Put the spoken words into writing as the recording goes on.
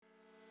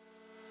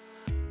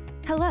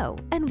Hello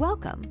and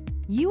welcome.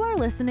 You are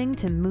listening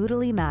to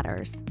Moodily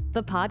Matters,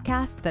 the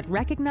podcast that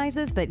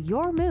recognizes that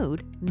your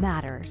mood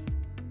matters.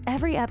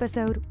 Every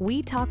episode,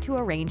 we talk to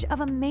a range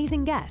of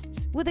amazing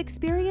guests with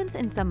experience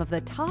in some of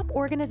the top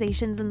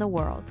organizations in the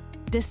world,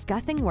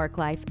 discussing work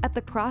life at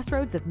the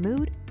crossroads of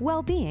mood,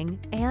 well-being,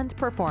 and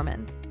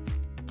performance.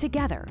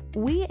 Together,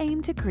 we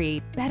aim to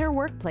create better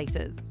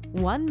workplaces,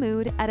 one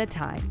mood at a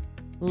time.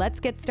 Let's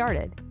get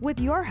started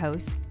with your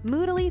host,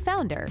 Moodily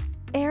founder,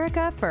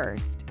 Erica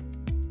First.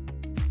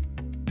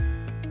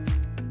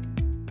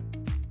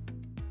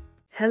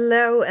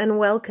 Hello and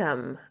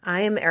welcome.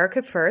 I am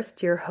Erica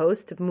First, your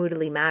host of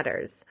Moodily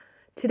Matters.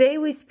 Today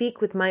we speak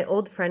with my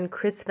old friend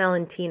Chris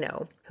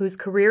Valentino, whose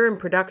career in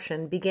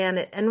production began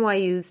at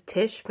NYU's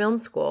Tisch Film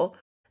School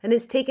and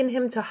has taken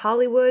him to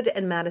Hollywood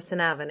and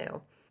Madison Avenue.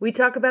 We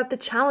talk about the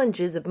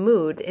challenges of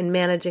mood in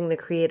managing the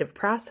creative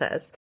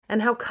process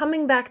and how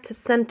coming back to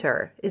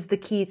center is the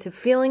key to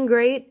feeling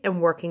great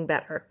and working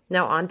better.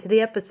 Now on to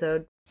the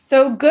episode.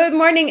 So good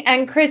morning,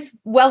 and Chris,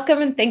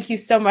 welcome and thank you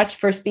so much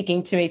for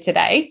speaking to me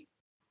today.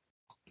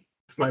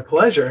 It's my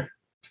pleasure.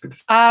 It's good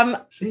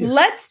to see you.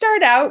 Let's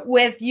start out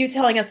with you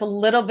telling us a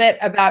little bit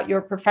about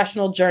your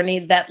professional journey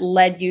that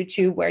led you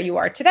to where you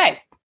are today.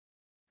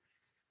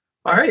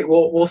 All right.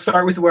 Well, we'll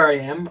start with where I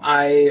am.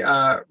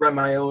 I run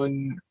my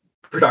own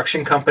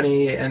production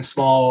company and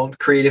small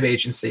creative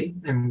agency,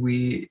 and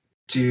we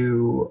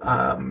do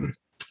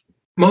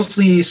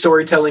mostly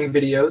storytelling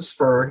videos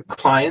for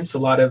clients, a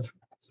lot of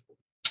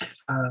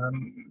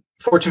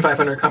Fortune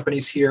 500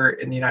 companies here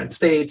in the United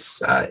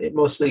States,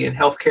 mostly in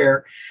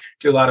healthcare.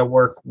 Do a lot of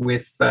work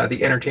with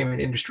the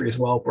entertainment industry as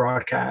well,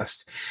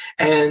 broadcast.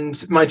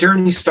 And my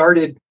journey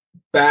started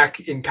back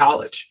in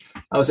college.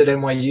 I was at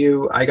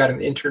NYU. I got an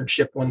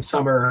internship one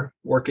summer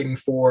working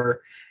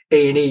for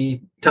A&E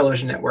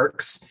Television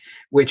Networks,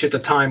 which at the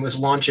time was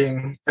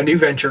launching a new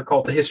venture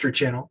called the History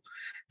Channel.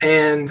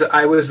 And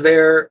I was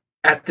there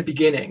at the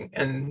beginning.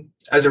 And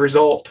as a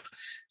result,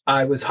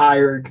 I was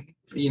hired,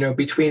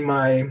 between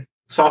my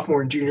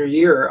sophomore and junior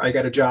year, I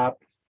got a job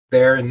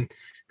there and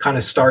kind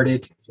of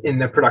started in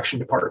the production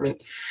department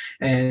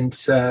and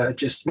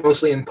just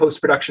mostly in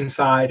post-production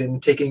side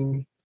and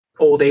taking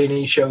old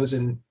A&E shows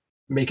and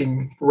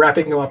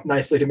wrapping them up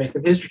nicely to make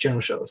them History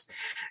Channel shows.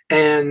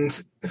 And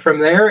from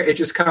there, it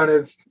just kind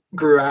of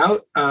grew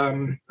out.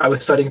 I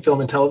was studying film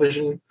and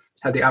television,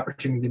 had the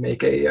opportunity to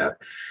make a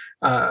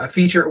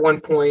feature at one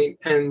point.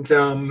 And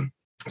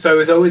so I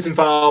was always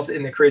involved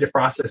in the creative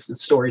process of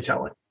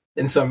storytelling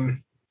in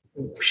some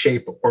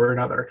shape or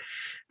another.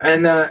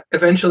 And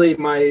eventually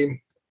my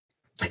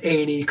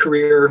A&E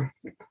career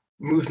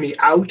moved me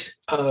out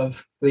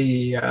of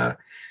the,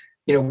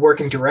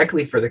 working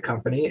directly for the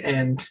company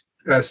and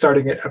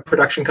starting a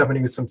production company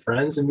with some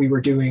friends. And we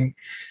were doing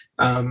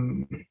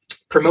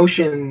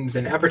promotions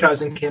and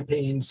advertising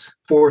campaigns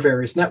for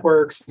various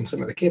networks and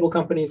some of the cable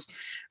companies.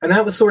 And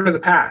that was sort of the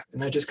path.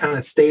 And I just kind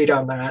of stayed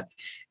on that.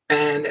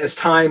 And as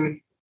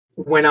time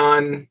went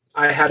on,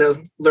 I had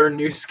to learn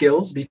new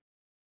skills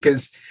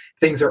because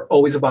things are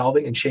always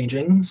evolving and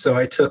changing. So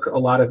I took a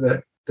lot of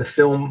the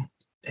film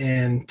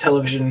and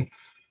television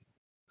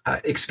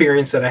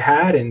experience that I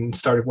had and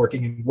started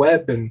working in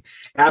web and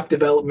app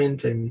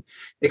development and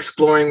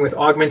exploring with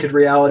augmented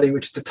reality,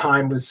 which at the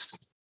time was,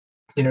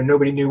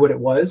 nobody knew what it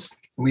was.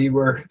 We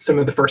were some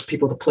of the first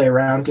people to play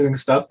around doing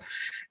stuff.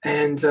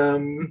 And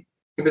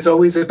it was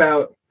always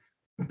about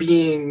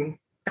being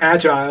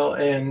agile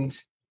and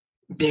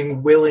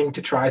being willing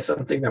to try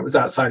something that was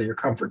outside of your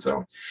comfort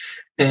zone,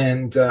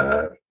 and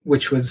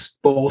which was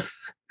both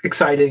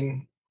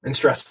exciting and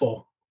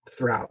stressful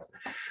throughout.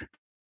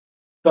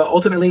 But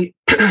ultimately,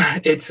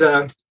 it's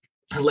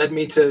led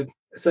me to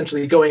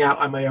essentially going out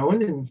on my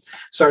own and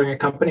starting a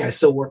company. I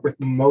still work with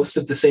most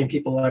of the same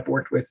people I've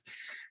worked with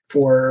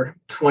for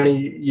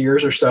 20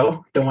 years or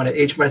so. Don't want to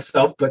age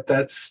myself, but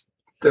that's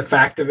the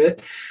fact of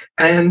it.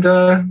 And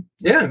and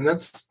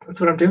that's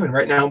what I'm doing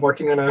right now. I'm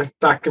working on a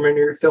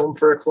documentary film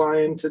for a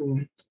client,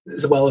 and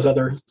as well as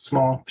other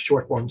small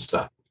short form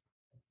stuff.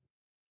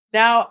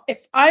 Now, if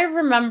I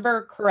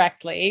remember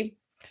correctly,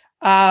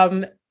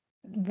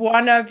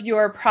 one of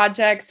your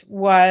projects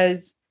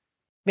was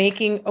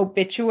making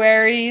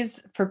obituaries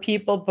for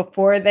people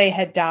before they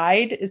had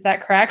died. Is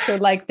that correct? So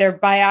like their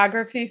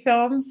biography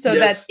films, so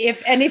Yes. that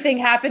if anything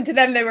happened to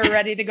them, they were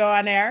ready to go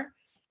on air?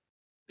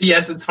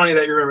 Yes, it's funny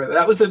that you remember that.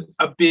 That was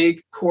a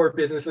big core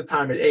business at the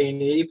time at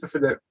A&E for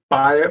the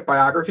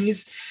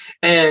biographies.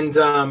 And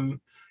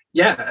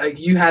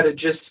you had to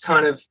just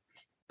kind of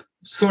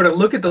sort of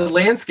look at the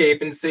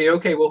landscape and say,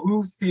 okay, well,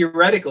 who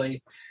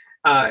theoretically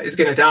is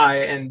going to die?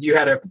 And you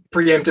had to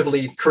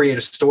preemptively create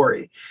a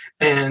story.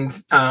 And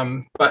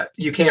but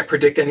you can't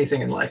predict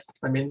anything in life.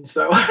 I mean,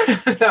 so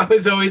that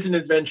was always an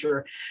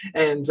adventure.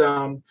 And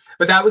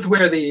but that was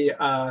where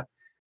the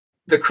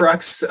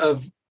crux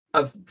of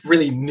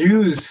really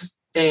news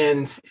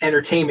and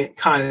entertainment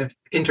kind of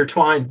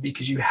intertwined,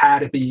 because you had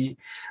to be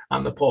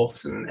on the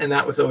pulse. And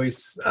that was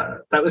always,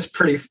 that was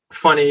pretty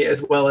funny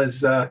as well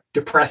as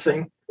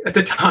depressing at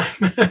the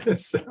time.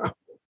 So.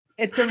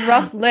 It's a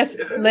rough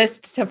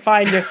list to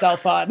find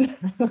yourself on.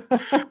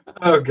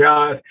 Oh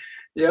God.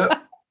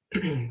 Yep.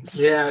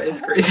 Yeah,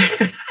 it's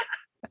crazy.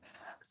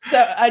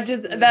 So I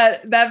just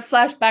that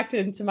flashed back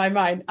into my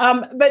mind.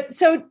 But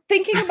so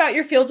thinking about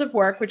your fields of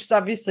work, which is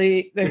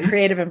obviously the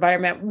creative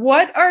environment,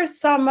 what are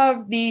some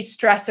of the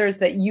stressors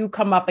that you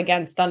come up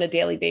against on a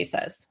daily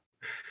basis?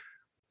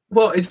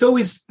 Well, it's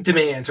always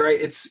demands,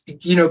 right? It's,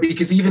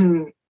 because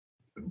even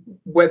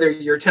whether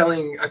you're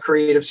telling a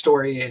creative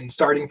story and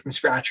starting from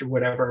scratch or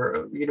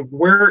whatever,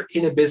 we're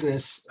in a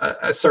business,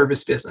 a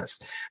service business.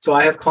 So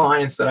I have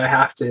clients that I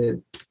have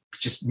to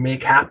just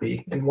make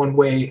happy in one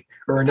way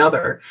or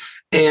another.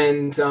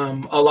 And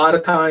a lot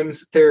of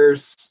times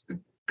there's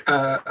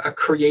a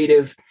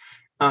creative,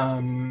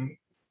 a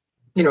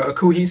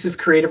cohesive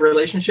creative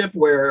relationship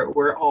where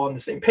we're all on the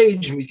same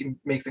page and we can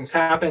make things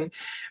happen.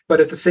 But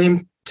at the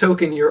same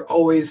token, you're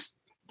always,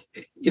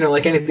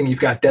 like anything, you've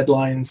got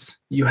deadlines,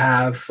 you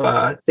have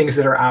things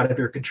that are out of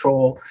your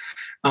control.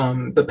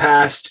 The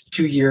past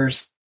 2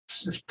 years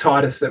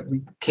taught us that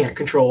we can't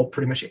control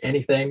pretty much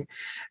anything.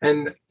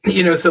 And,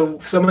 so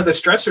some of the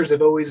stressors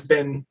have always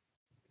been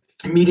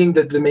meeting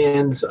the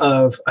demands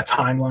of a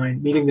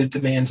timeline, meeting the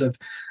demands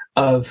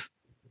of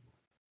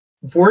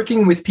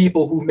working with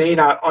people who may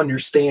not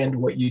understand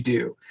what you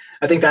do.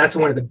 I think that's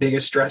one of the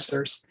biggest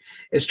stressors,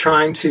 is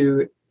trying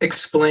to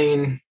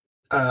explain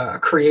a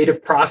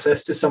creative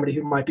process to somebody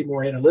who might be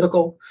more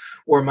analytical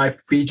or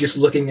might be just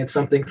looking at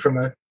something from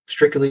a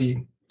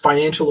strictly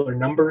financial or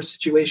numbers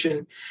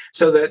situation,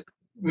 so that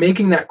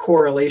making that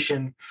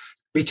correlation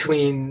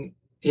between,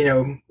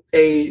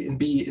 A and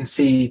B and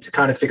C to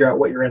kind of figure out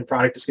what your end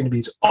product is going to be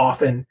is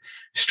often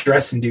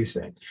stress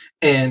inducing.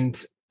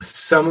 And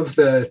some of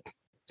the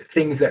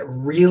things that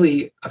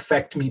really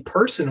affect me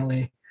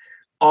personally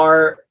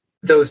are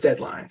those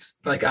deadlines.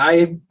 Like,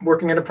 I'm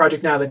working on a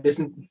project now that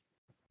isn't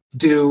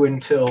due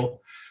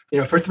until,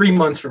 for 3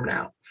 months from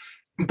now.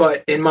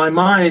 But in my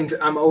mind,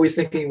 I'm always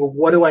thinking, well,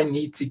 what do I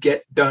need to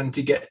get done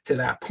to get to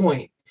that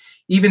point?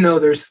 Even though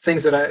there's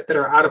things that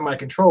are out of my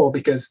control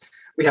because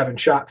we haven't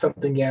shot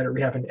something yet or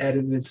we haven't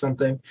edited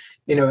something,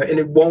 and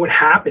it won't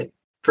happen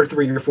for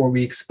 3 or 4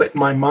 weeks. But in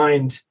my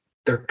mind,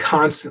 they're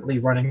constantly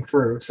running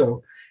through.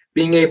 So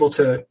being able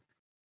to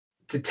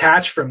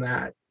detach from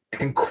that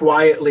and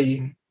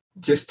quietly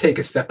just take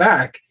a step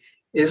back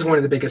is one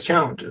of the biggest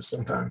challenges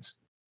sometimes.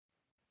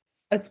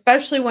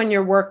 Especially when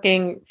you're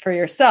working for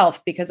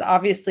yourself, because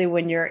obviously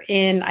when you're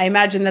I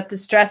imagine that the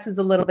stress is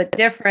a little bit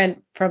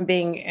different from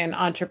being an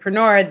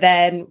entrepreneur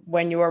than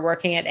when you were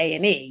working at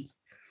A&E.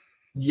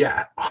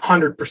 Yeah,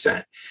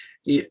 100%.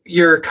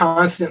 You're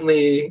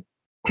constantly,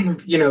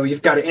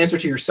 you've got to answer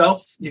to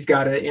yourself, you've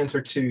got to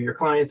answer to your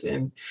clients,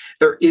 and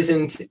there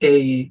isn't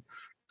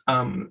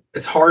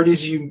as hard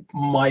as you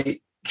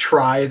might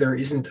try, there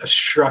isn't a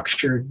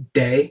structured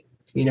day.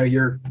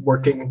 You're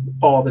working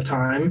all the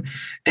time.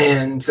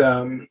 And,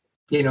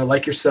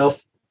 like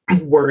yourself,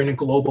 we're in a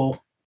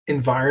global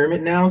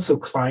environment now. So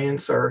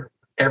clients are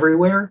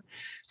everywhere.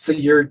 So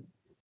your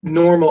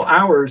normal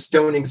hours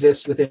don't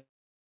exist within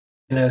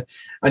a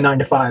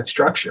 9-to-5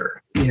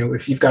 structure.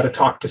 If you've got to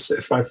talk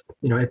to,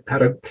 I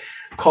had a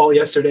call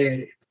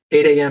yesterday,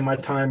 8 a.m. my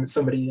time with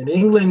somebody in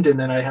England, and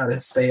then I had to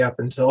stay up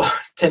until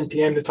 10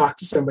 p.m. to talk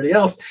to somebody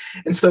else.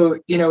 And so,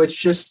 it's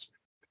just,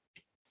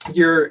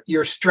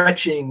 you're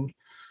stretching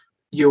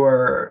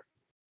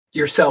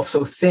yourself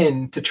so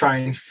thin to try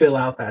and fill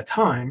out that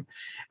time.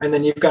 And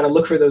then you've got to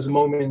look for those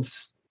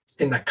moments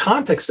in the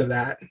context of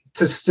that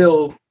to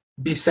still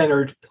be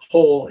centered,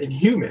 whole, and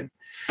human.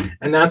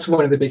 And that's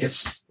one of the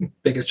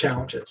biggest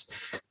challenges.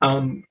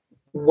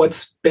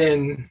 What's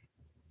been,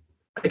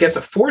 I guess,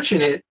 a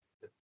fortunate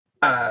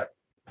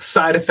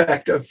side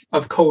effect of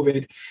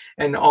COVID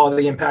and all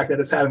the impact that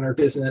it's had on our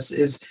business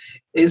is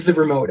the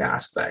remote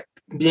aspect.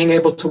 Being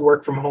able to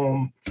work from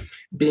home,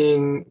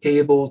 being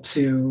able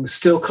to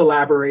still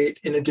collaborate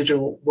in a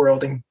digital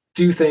world and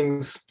do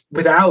things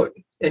without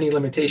any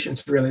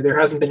limitations, really. There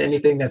hasn't been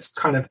anything that's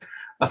kind of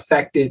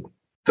affected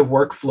the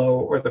workflow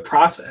or the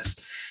process.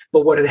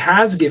 But what it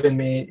has given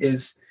me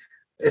is,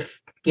 if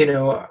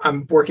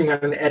I'm working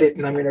on an edit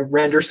and I'm going to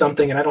render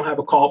something and I don't have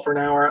a call for an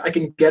hour, I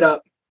can get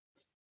up,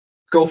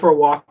 go for a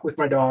walk with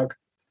my dog,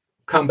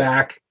 come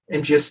back,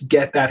 and just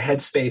get that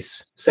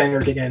headspace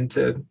centered again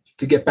to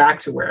get back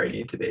to where I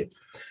need to be.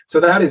 So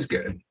that is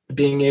good.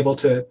 Being able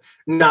to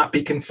not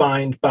be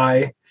confined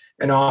by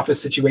an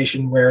office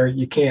situation where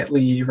you can't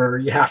leave or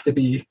you have to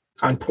be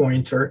on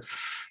point, or,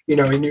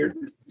 and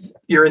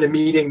you're in a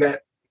meeting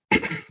that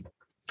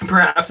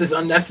perhaps is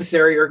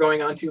unnecessary or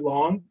going on too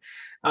long.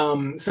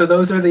 So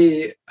those are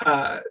the,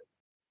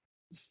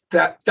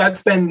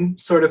 that's been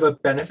sort of a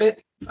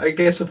benefit, I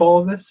guess, of all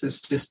of this,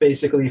 is just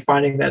basically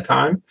finding that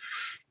time.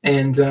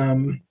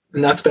 And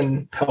that's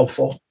been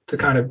helpful to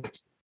kind of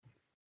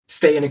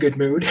stay in a good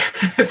mood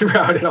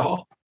throughout it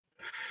all.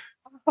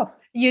 Oh,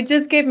 you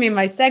just gave me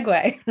my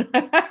segue.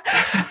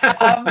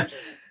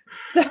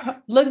 So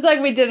looks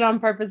like we did it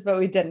on purpose, but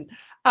we didn't.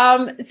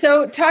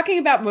 So talking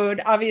about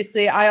mood,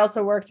 obviously I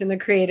also worked in the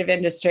creative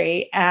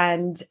industry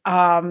and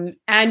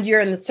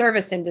you're in the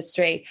service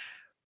industry.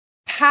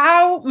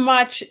 How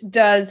much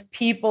does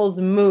people's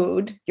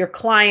mood, your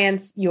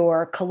clients,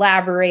 your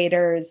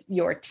collaborators,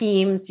 your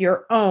teams,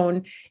 your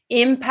own,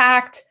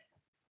 impact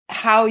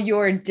how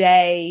your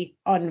day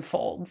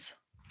unfolds?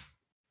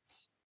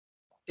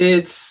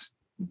 It's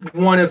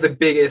one of the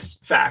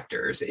biggest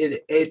factors.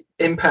 It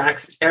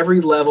impacts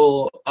every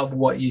level of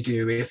what you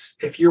do.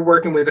 If you're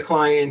working with a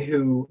client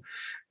who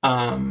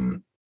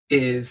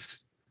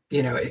is,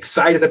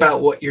 excited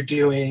about what you're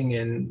doing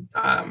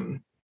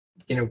and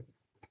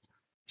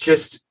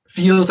just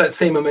feels that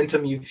same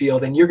momentum you feel,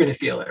 then you're going to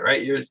feel it,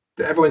 right?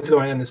 Everyone's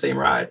going on the same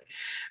ride.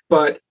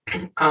 But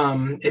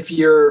if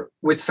you're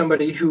with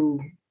somebody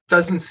who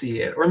doesn't see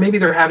it, or maybe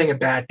they're having a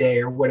bad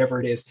day or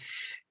whatever it is,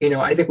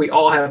 I think we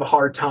all have a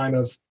hard time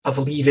of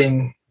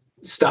leaving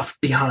stuff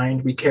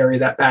behind. We carry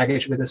that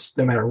baggage with us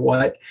no matter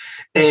what.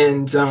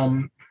 And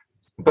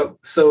but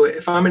so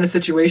if I'm in a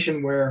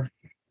situation where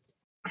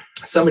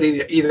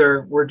somebody,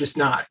 either we're just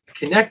not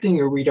connecting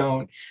or we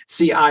don't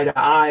see eye to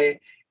eye,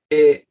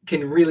 it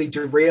can really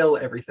derail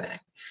everything.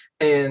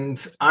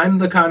 And I'm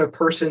the kind of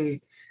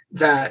person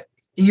that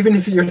even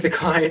if you're the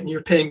client and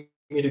you're paying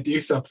me to do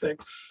something,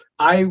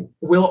 I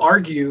will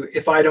argue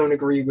if I don't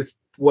agree with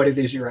what it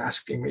is you're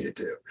asking me to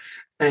do.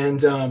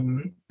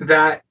 And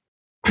that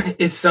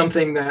is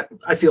something that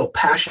I feel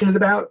passionate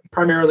about,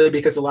 primarily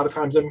because a lot of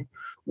times I'm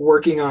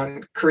working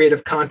on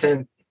creative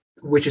content,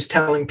 which is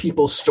telling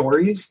people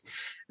stories.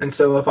 And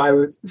so if I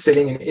was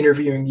sitting and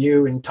interviewing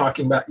you and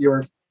talking about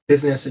your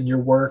business and your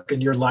work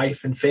and your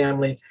life and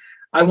family,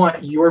 I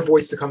want your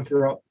voice to come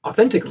through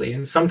authentically.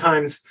 And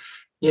sometimes,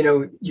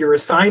 your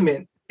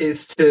assignment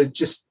is to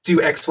just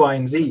do X, Y,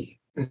 and Z.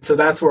 And so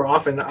that's where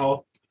often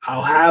I'll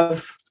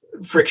have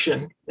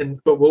friction,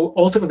 but we'll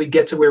ultimately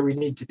get to where we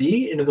need to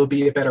be, and it'll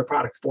be a better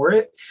product for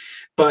it.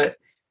 But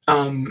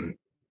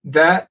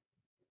that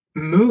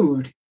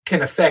mood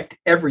can affect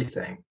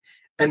everything.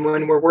 And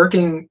when we're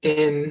working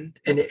in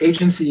an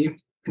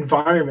agency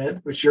environment,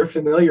 which you're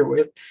familiar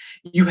with,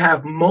 you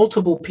have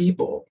multiple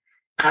people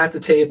at the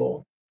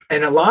table.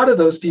 And a lot of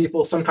those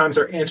people sometimes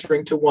are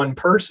answering to one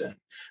person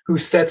who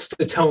sets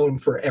the tone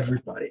for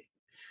everybody.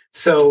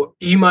 So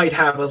you might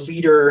have a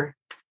leader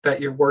that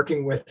you're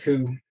working with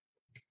who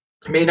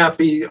may not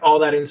be all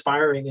that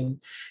inspiring,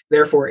 and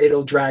therefore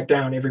it'll drag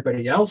down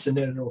everybody else, and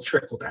then it'll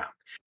trickle down.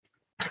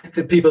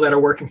 The people that are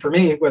working for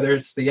me, whether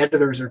it's the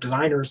editors or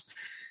designers,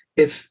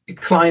 if a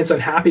client's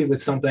unhappy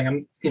with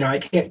something, I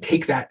can't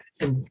take that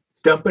and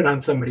dump it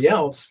on somebody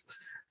else.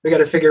 We got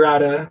to figure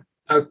out a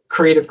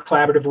creative,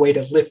 collaborative way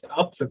to lift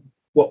up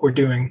what we're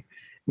doing,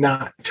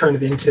 not turn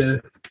it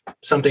into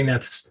something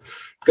that's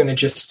going to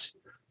just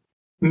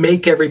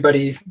make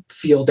everybody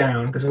feel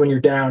down. Because when you're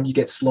down, you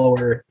get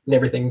slower and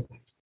everything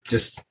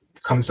just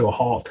comes to a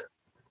halt.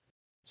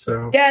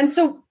 So yeah, and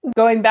so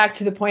going back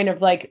to the point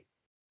of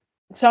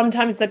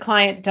sometimes the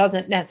client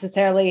doesn't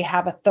necessarily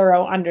have a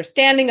thorough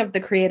understanding of the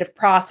creative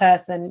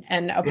process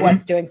and of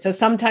what's doing. So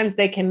sometimes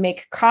they can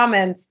make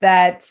comments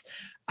that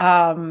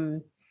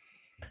can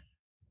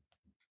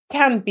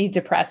be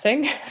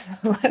depressing,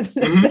 let's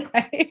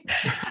say.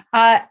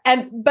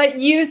 But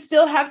you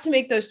still have to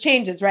make those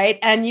changes, right?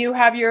 And you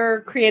have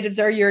your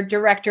creatives or your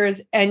directors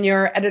and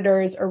your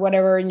editors or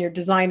whatever, and your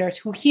designers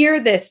who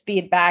hear this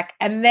feedback,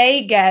 and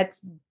they get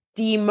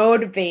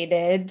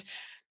demotivated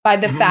by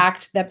the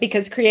fact that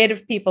because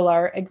creative people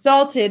are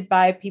exalted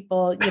by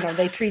people,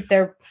 they treat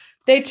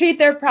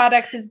their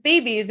products as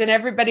babies, and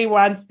everybody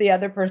wants the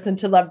other person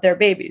to love their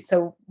baby.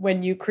 So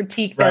when you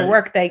critique their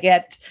work,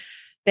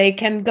 they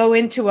can go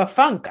into a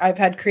funk. I've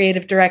had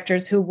creative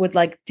directors who would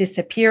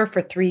disappear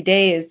for 3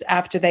 days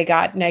after they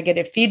got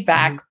negative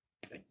feedback,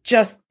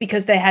 just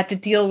because they had to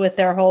deal with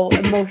their whole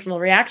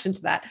emotional reaction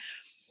to that.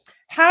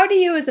 How do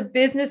you, as a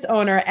business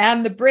owner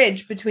and the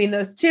bridge between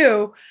those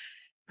two,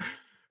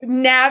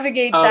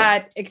 navigate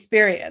that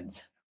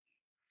experience?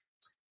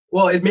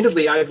 Well,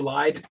 admittedly, I've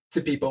lied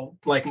to people,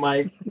 like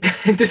my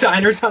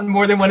designers, on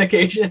more than one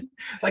occasion.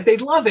 They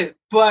love it,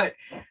 but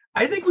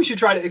I think we should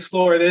try to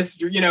explore this.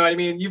 You know what I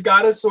mean? You've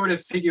got to sort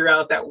of figure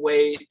out that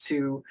way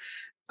to,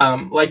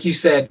 like you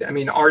said,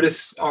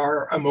 artists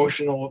are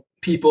emotional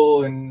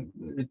people,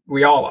 and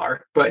we all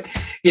are. But,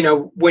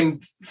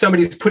 when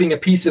somebody's putting a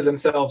piece of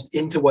themselves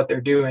into what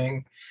they're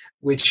doing,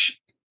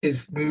 which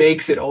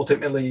makes it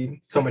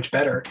ultimately so much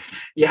better,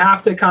 you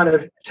have to kind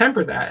of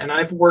temper that. And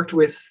I've worked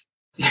with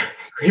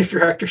creative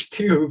directors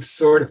too, who've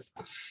sort of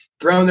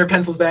thrown their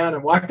pencils down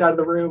and walked out of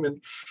the room.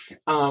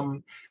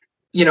 And,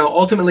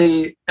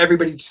 ultimately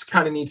everybody just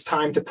kind of needs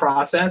time to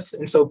process.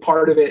 And so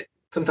part of it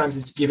sometimes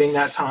is giving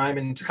that time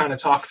and to kind of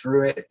talk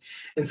through it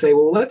and say,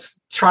 well, let's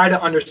try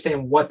to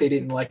understand what they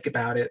didn't like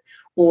about it.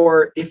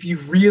 Or if you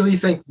really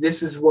think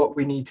this is what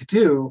we need to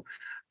do,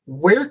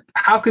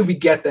 how could we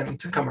get them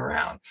to come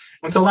around?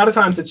 And so a lot of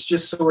times it's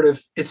just sort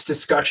of, it's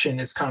discussion,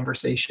 it's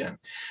conversation,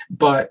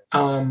 but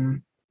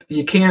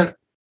you can't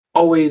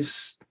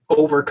always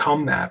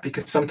overcome that,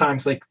 because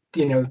sometimes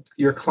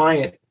your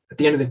client at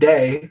the end of the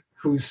day,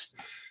 who's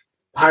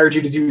hired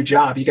you to do your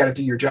job, you got to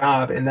do your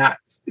job. And that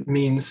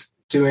means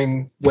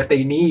doing what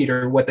they need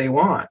or what they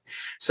want.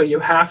 So you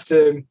have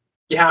to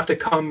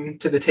come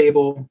to the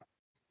table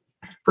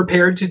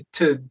prepared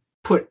to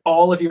put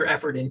all of your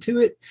effort into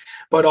it,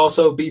 but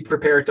also be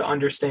prepared to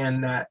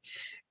understand that,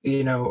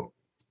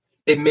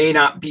 it may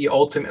not be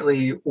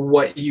ultimately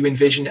what you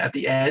envision at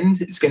the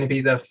end is going to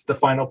be the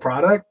final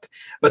product,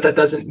 but that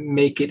doesn't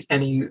make it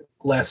any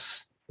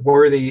less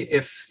worthy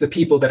if the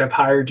people that have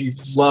hired you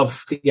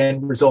love the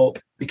end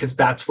result because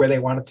that's where they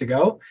want it to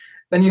go.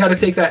 Then you got to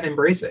take that and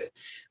embrace it.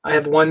 I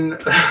have one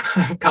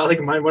colleague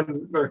of mine, one of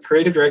our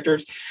creative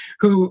directors,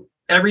 who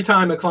every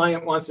time a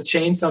client wants to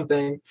change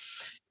something,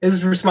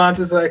 his response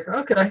is like,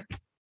 okay,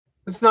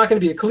 it's not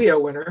going to be a Clio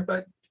winner,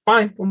 but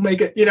fine, we'll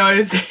make it.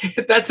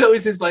 That's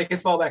always his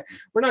fallback.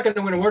 We're not going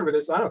to win an award with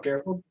this. So I don't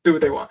care. We'll do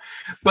what they want.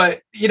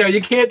 But,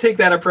 you can't take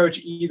that approach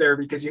either,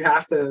 because you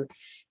have to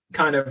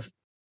kind of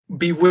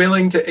be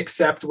willing to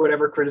accept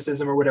whatever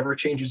criticism or whatever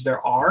changes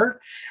there are,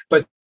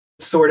 but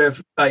sort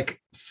of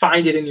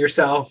find it in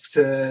yourself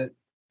to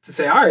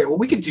say, all right, well,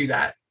 we can do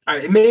that. All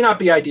right, it may not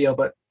be ideal,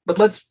 but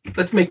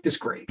let's make this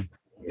great.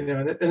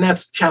 And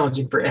that's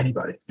challenging for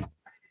anybody.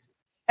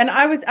 And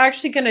I was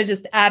actually going to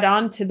just add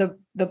on to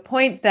the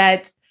point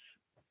that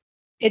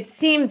it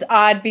seems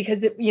odd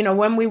because,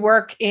 when we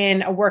work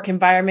in a work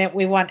environment,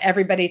 we want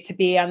everybody to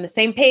be on the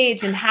same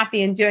page and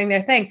happy and doing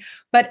their thing.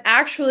 But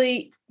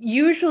actually,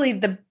 usually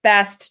the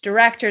best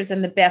directors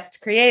and the best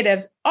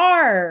creatives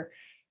are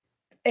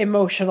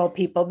emotional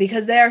people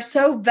because they are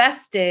so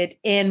vested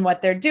in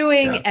what they're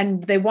doing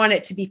and they want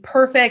it to be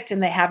perfect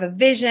and they have a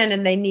vision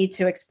and they need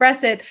to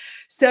express it.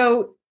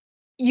 So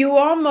you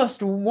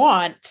almost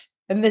want,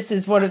 and this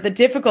is one of the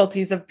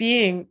difficulties of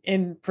being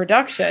in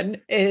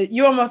production,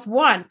 you almost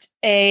want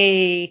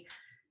a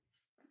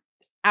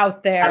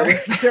out there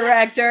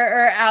director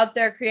or out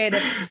there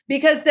creative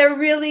because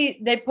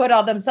they put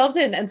all themselves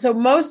in. And so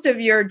most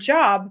of your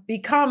job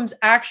becomes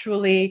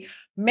actually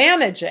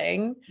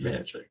managing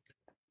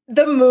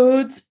the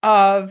moods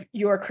of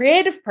your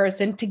creative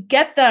person to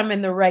get them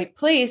in the right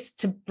place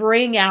to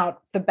bring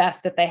out the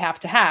best that they have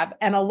to have.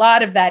 And a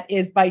lot of that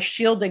is by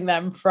shielding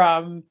them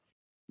from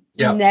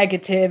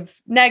negative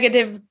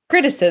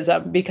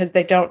criticism because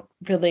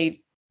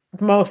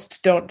most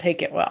don't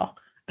take it well.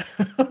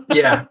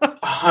 Yeah,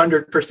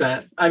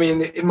 100%. I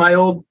mean, in my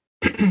old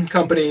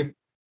company,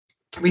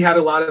 we had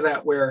a lot of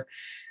that where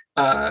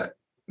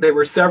there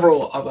were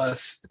several of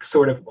us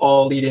sort of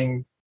all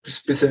leading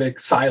specific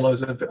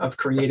silos of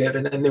creative.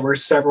 And then there were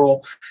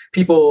several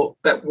people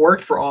that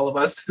worked for all of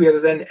us who had to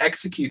then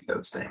execute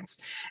those things.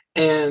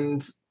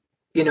 And,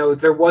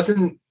 there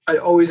wasn't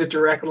always a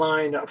direct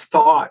line of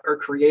thought or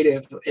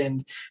creative.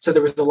 And so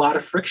there was a lot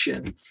of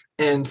friction.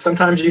 And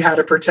sometimes you had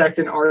to protect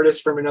an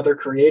artist from another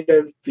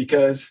creative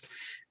because,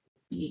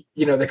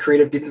 the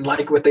creative didn't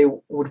like what they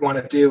would want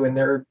to do. And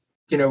their,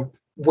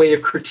 way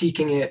of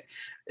critiquing it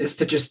is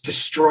to just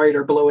destroy it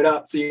or blow it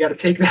up. So you got to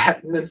take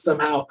that and then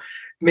somehow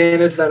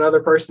manage that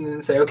other person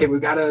and say, okay,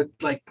 we've got to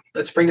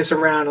let's bring this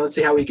around and let's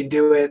see how we can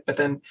do it. But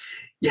then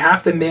you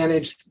have to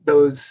manage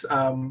those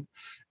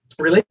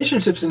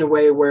relationships in a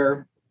way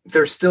where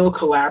they're still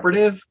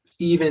collaborative,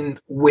 even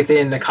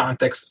within the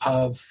context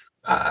of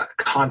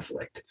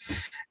conflict.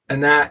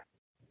 And that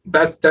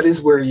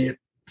is where you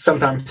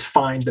sometimes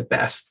find the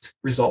best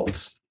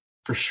results,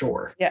 for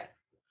sure. Yeah.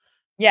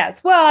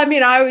 Yes. Well, I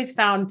mean, I always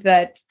found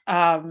that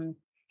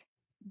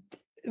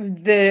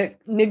the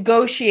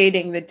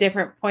negotiating the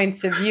different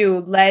points of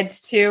view led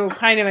to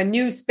kind of a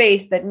new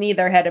space that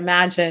neither had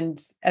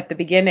imagined at the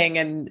beginning,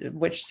 and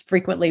which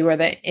frequently where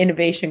the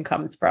innovation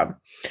comes from.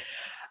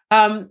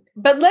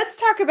 But let's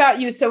talk about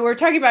you. So we're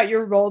talking about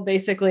your role,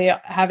 basically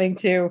having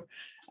to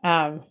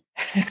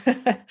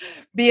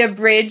be a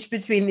bridge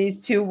between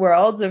these two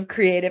worlds of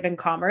creative and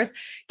commerce.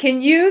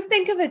 Can you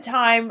think of a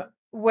time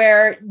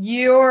where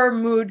your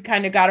mood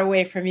kind of got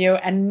away from you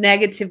and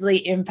negatively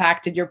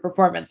impacted your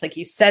performance? Like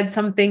you said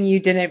something you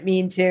didn't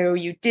mean to,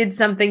 you did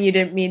something you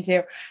didn't mean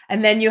to,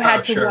 and then you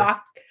had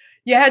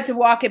to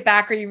walk it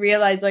back, or you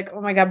realized like, oh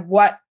my God,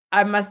 what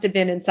I must have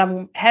been in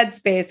some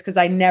headspace because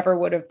I never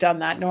would have done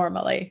that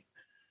normally.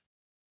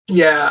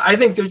 Yeah, I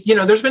think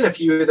there's been a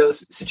few of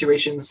those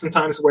situations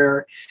sometimes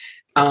where,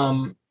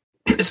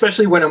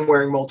 especially when I'm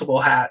wearing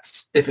multiple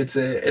hats, if it's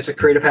a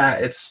creative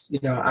hat, it's,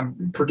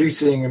 I'm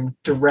producing, I'm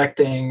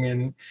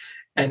directing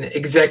and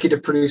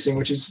executive producing,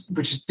 which is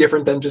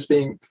different than just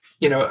being,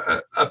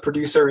 a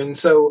producer. And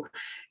so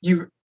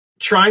you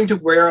trying to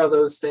wear all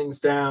those things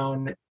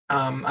down.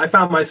 I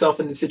found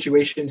myself in the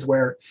situations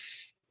where,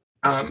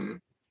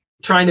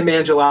 trying to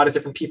manage a lot of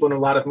different people and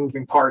a lot of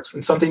moving parts,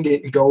 when something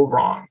didn't go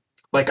wrong,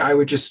 like I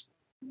would just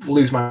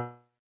lose my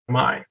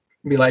mind.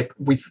 Be like,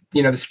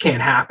 this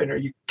can't happen. Are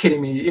you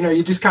kidding me?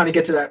 You just kind of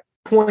get to that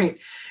point.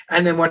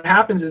 And then what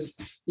happens is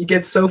you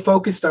get so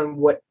focused on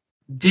what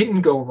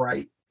didn't go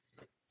right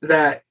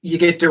that you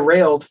get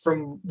derailed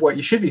from what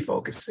you should be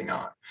focusing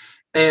on.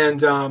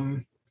 And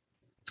a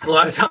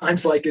lot of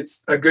times, like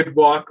it's a good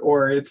walk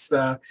or it's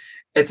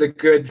it's a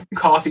good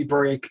coffee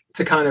break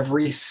to kind of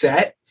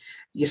reset.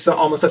 You still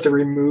almost have to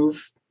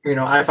remove,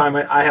 I find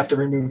I have to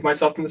remove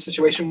myself from the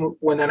situation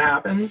when that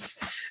happens.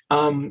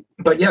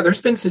 But yeah,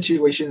 there's been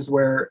situations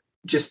where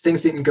just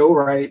things didn't go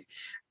right,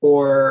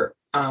 or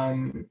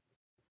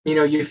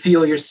you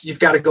feel you've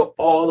got to go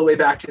all the way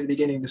back to the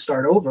beginning to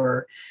start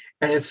over,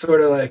 and it's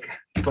sort of like,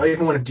 do I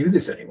even want to do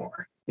this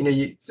anymore?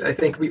 I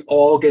think we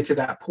all get to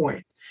that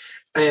point.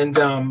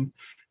 And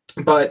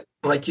but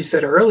like you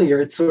said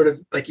earlier, it's sort of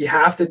like you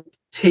have to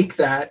take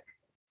that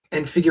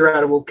and figure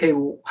out, okay,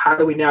 well, how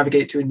do we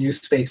navigate to a new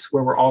space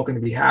where we're all going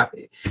to be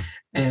happy?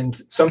 And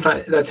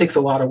sometimes that takes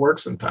a lot of work.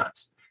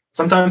 Sometimes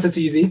it's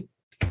easy.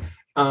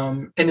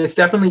 And it's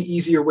definitely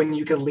easier when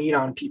you can lean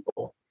on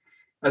people,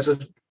 as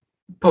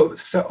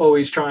opposed to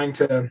always trying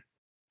to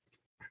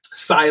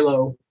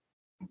silo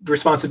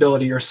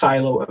responsibility or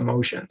silo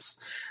emotions.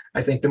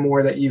 I think the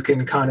more that you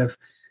can kind of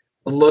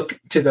look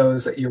to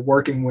those that you're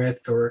working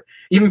with, or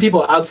even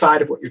people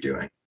outside of what you're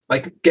doing,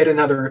 like get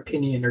another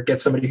opinion or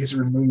get somebody who's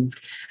removed.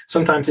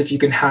 Sometimes if you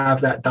can have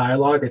that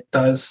dialogue, it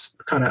does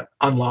kind of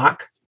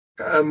unlock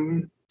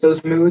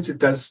those moods. It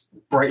does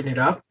brighten it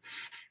up.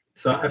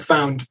 So I've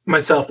found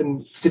myself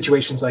in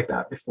situations like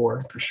that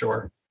before, for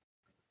sure.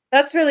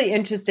 That's really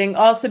interesting.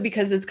 Also,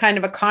 because it's kind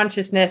of a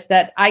consciousness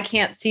that I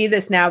can't see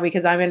this now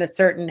because I'm in a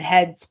certain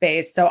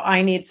headspace. So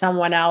I need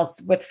someone else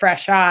with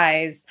fresh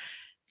eyes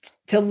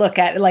to look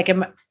at it. Like,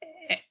 am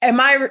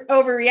I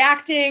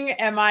overreacting?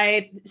 Am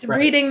I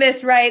reading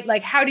this right?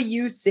 Like, how do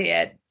you see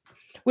it?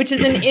 Which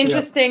is an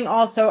interesting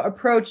also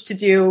approach to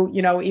do,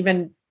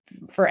 even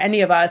for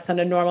any of us on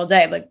a normal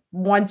day. Like,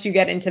 once you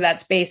get into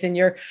that space and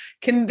you're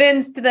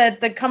convinced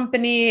that the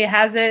company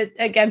has it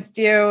against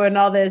you and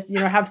all this,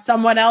 have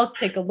someone else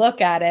take a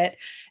look at it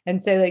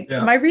and say, like,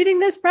 am I reading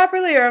this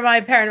properly or am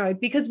I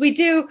paranoid? Because we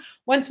do,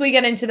 once we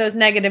get into those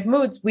negative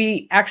moods,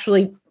 we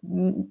actually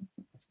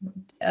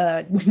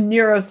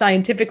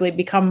neuroscientifically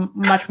become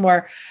much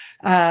more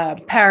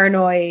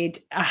paranoid,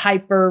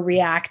 hyper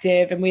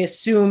reactive, and we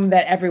assume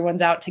that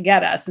everyone's out to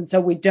get us. And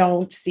so we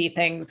don't see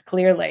things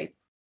clearly.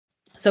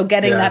 So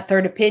getting that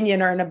third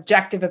opinion or an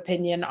objective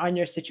opinion on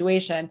your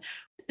situation.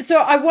 So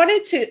I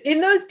wanted to, in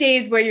those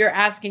days where you're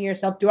asking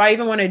yourself, do I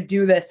even want to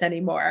do this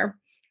anymore?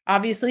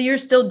 Obviously, you're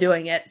still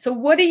doing it. So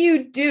what do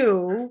you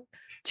do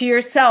to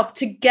yourself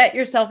to get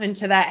yourself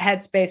into that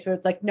headspace where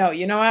it's like, no,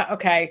 you know what?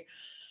 Okay.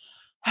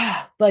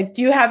 Like,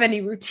 do you have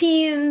any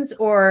routines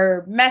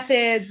or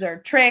methods or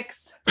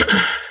tricks?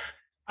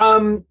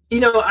 If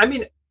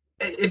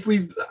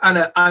we've on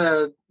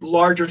a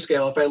larger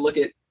scale, if I look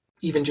at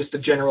even just the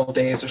general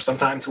days, or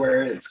sometimes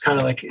where it's kind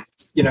of like,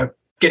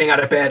 getting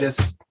out of bed is,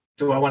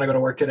 do I want to go to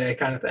work today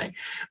kind of thing.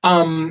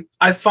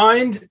 I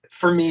find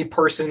for me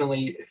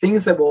personally,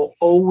 things that will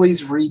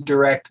always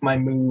redirect my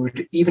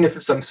mood, even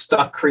if I'm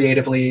stuck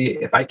creatively,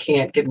 if I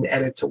can't get an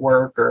edit to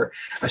work or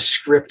a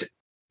script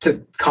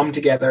to come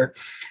together,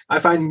 I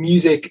find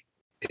music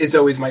is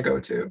always my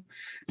go-to.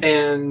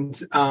 And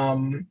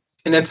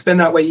it's been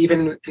that way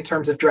even in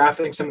terms of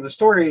drafting some of the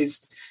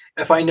stories.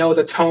 If I know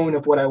the tone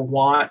of what I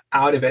want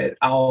out of it,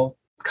 I'll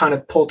kind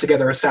of pull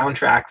together a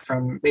soundtrack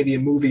from maybe a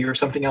movie or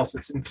something else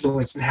that's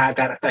influenced and had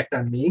that effect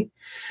on me.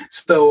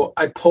 So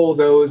I pull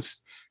those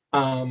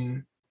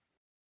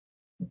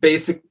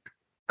basic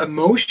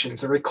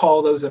emotions or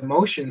recall those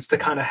emotions to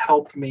kind of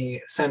help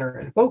me center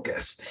and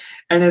focus.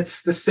 And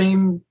it's the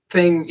same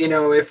thing,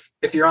 if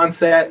you're on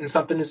set and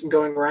something isn't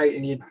going right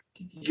and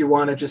you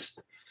want to just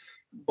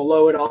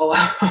blow it all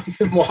out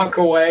and walk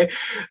away,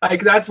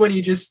 like that's when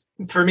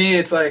for me,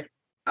 it's like,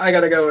 I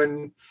gotta go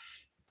and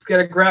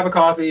grab a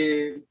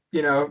coffee,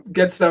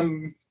 get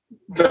the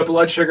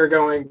blood sugar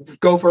going,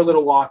 go for a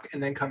little walk,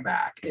 and then come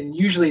back. And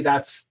usually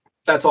that's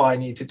all I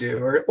need to do,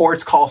 or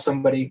it's call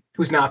somebody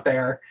who's not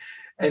there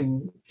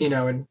and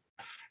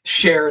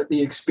share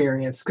the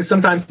experience, because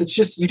sometimes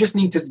you just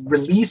need to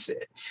release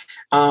it.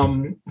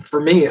 For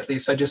me, at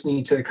least, I just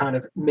need to kind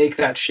of make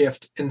that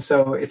shift. And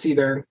so it's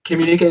either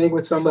communicating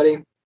with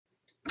somebody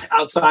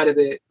outside of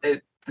the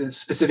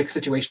specific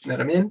situation that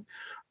I'm in,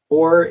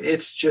 or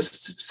it's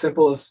just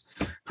simple as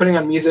putting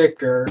on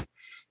music, or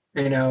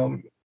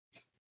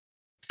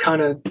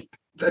kind of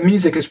the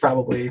music is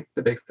probably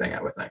the big thing,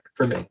 I would think,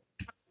 for me.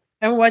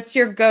 And what's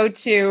your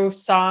go-to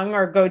song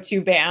or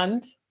go-to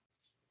band?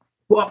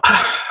 Well,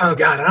 oh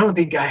God, I don't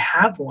think I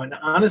have one,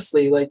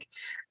 honestly. Like,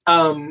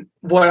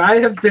 what I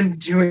have been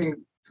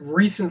doing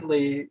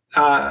recently,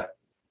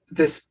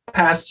 this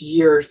past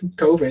year,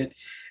 COVID,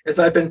 is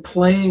I've been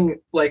playing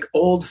like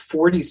old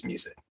 40s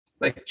music,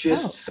 like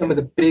just some of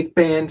the big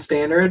band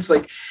standards.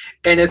 Like,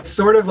 and it's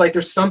sort of like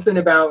there's something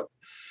about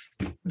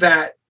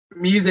that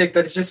music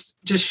that just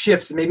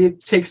shifts. Maybe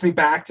it takes me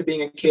back to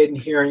being a kid and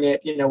hearing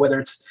it, whether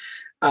it's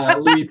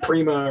Louis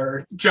Prima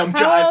or Jump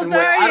Jive, and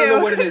I don't know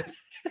what it is.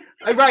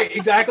 Right,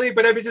 exactly.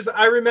 But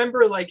I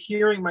remember like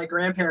hearing my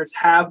grandparents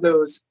have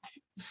those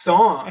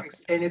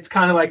songs, and it's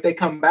kind of like they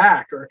come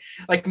back. Or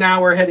like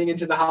now we're heading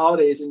into the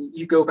holidays and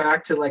you go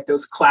back to like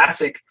those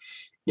classic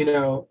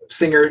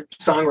singer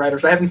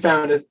songwriters. I haven't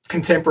found a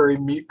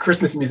contemporary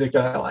Christmas music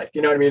that I like.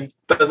 You know what I mean?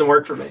 That doesn't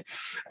work for me.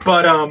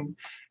 But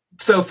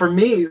so for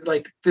me,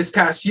 like this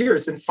past year,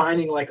 it's been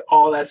finding like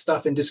all that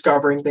stuff and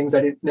discovering things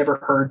I never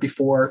heard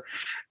before.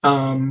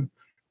 So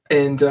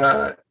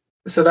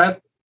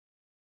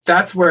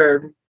that's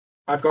where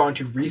I've gone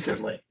to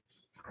recently.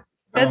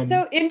 That's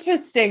so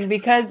interesting,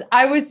 because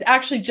I was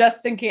actually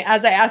just thinking,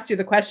 as I asked you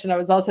the question, I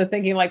was also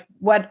thinking like,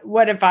 what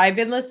have I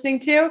been listening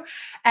to?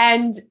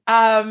 And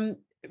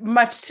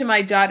much to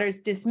my daughter's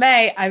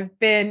dismay, I've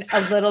been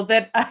a little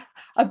bit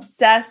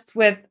obsessed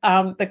with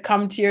the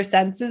Come to Your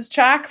Senses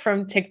track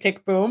from Tick,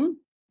 Tick, Boom.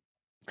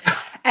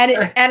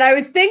 And I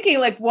was thinking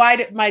like, why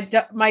did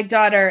my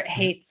daughter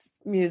hates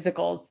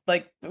musicals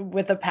like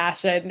with a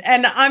passion.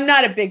 And I'm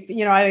not a big,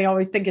 I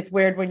always think it's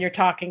weird when you're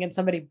talking and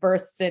somebody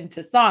bursts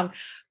into song.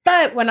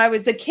 But when I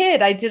was a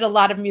kid, I did a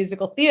lot of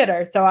musical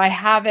theater. So I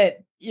have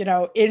it,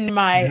 in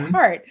my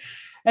heart.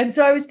 And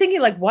so I was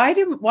thinking like, why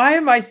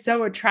am I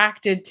so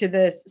attracted to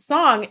this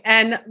song?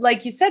 And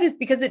like you said, it's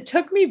because it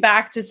took me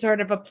back to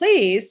sort of a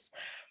place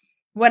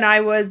when I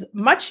was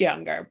much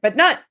younger, but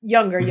not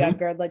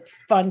younger, like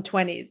fun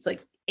 20s,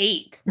 like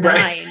 8,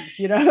 9,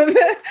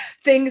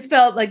 things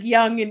felt like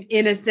young and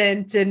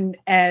innocent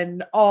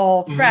and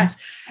all fresh.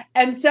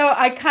 And so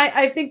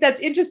I think that's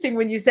interesting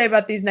when you say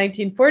about these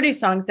 1940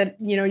 songs that,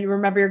 you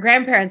remember your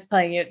grandparents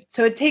playing it.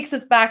 So it takes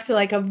us back to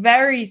like a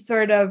very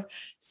sort of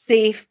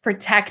safe,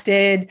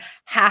 protected,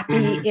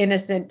 happy,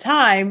 innocent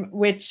time,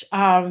 which,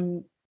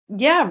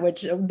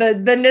 which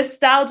the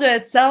nostalgia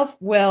itself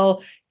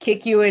will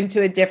kick you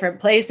into a different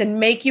place and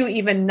make you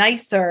even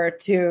nicer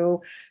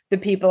to the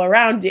people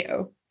around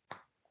you.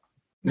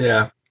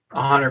 Yeah,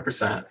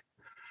 100%.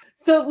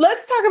 So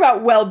let's talk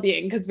about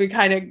well-being, because we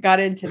kind of got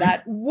into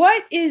that.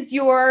 What is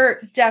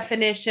your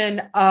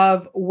definition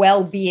of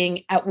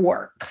well-being at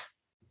work?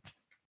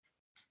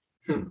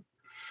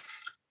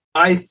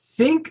 I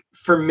think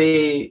for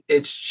me,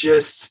 it's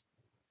just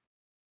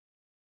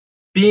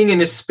being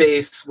in a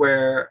space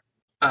where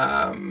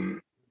I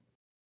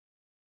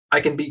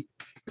can be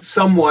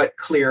somewhat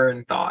clear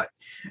in thought,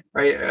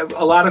 right?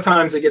 A lot of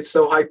times I get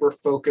so hyper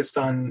focused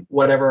on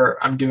whatever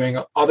I'm doing.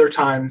 Other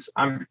times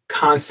I'm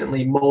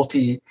constantly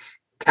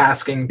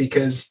multitasking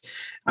because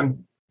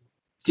I'm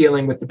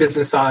dealing with the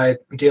business side,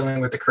 I'm dealing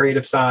with the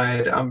creative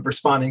side, I'm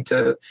responding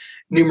to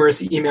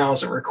numerous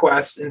emails and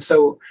requests. And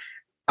so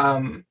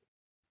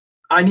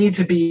I need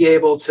to be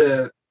able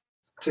to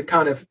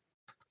kind of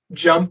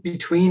jump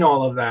between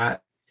all of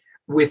that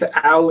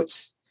without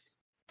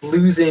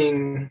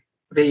losing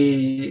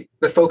the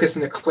focus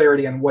and the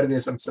clarity on what it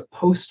is I'm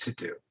supposed to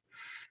do.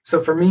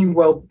 So for me,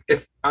 well,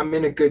 if I'm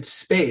in a good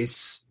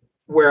space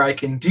where I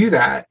can do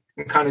that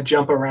and kind of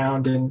jump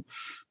around and,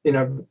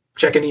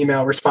 check an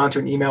email, respond to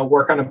an email,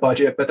 work on a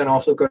budget, but then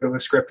also go to a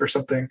script or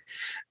something,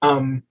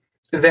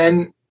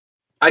 then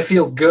I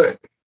feel good.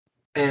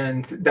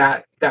 And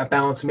that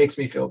balance makes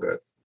me feel good.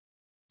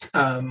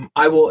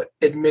 I will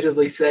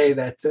admittedly say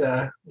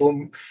that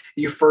when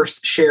you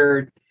first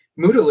shared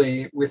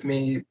Moodily with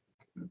me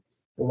a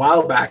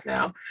while back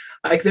now,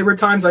 like there were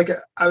times like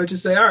I would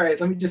just say, all right,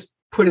 let me just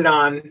put it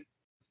on.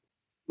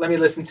 Let me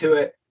listen to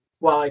it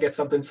while I get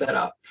something set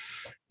up.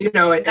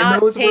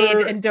 And those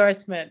paid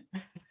endorsement.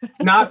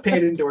 Not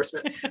paid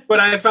endorsement. But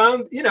I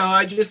found,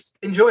 I just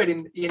enjoyed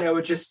and,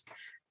 it just,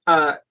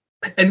 and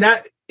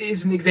that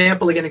is an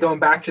example, again, going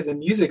back to the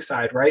music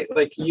side, right?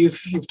 Like you've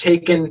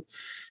taken,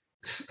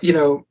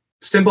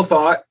 simple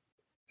thought,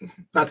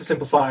 not to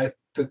simplify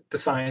the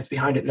science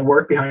behind it and the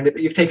work behind it,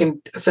 but you've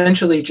taken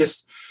essentially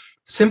just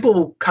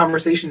simple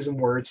conversations and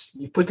words,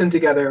 you put them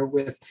together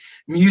with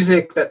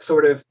music that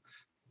sort of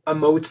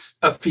emotes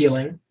a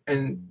feeling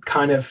and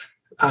kind of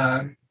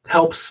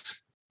helps,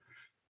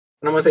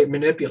 I don't want to say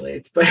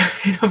manipulates, but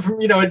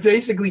it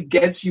basically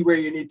gets you where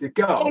you need to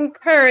go.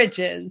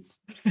 Encourages.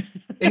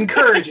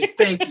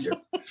 Thank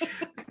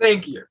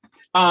you.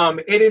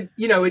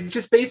 It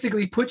just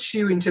basically puts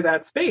you into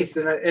that space.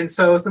 And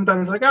so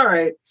sometimes like, all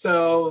right,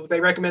 so they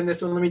recommend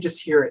this one, let me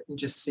just hear it and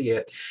just see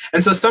it.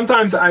 And so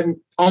sometimes I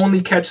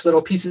only catch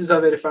little pieces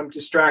of it if I'm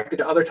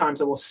distracted. Other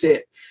times I will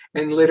sit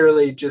and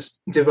literally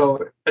just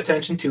devote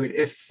attention to it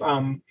if,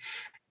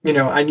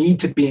 I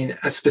need to be in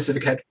a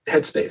specific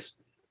headspace.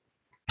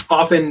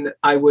 Often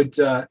I would,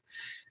 the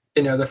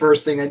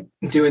first thing I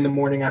do in the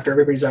morning after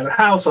everybody's out of the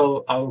house,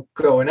 I'll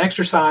go and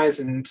exercise.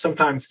 And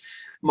sometimes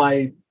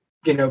my,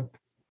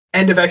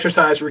 end of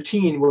exercise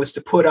routine was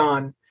to put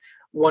on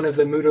one of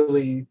the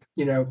Moodily,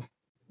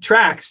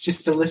 tracks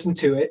just to listen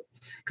to it.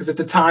 Because at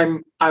the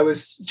time I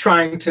was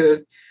trying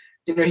to,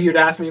 he would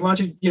ask me, why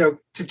don't you,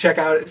 to check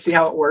out it, see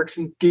how it works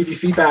and give you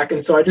feedback.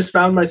 And so I just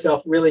found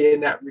myself really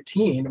in that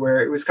routine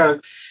where it was kind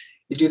of,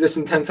 you do this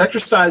intense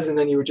exercise and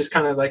then you would just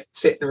kind of like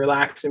sit and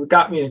relax. And it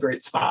got me in a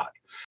great spot.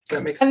 Does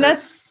that make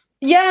sense?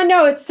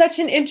 It's such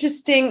an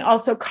interesting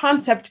also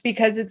concept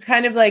because it's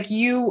kind of like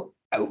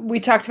we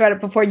talked about it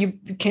before, you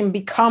can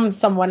become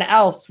someone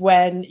else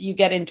when you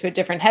get into a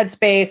different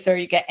headspace or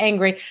you get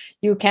angry.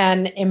 You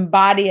can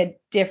embody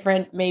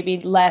different,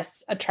 maybe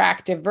less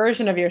attractive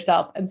version of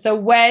yourself. And so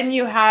when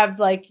you have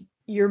like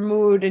your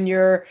mood and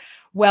your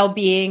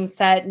well-being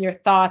set and your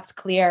thoughts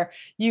clear,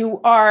 you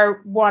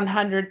are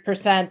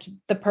 100%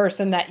 the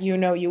person that you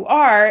know you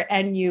are,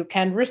 and you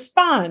can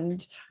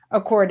respond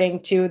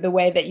according to the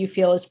way that you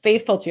feel is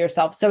faithful to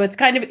yourself. So it's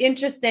kind of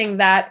interesting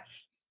that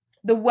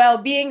the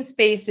well-being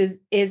space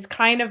is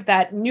kind of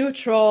that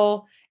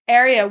neutral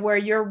area where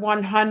you're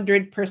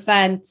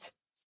 100%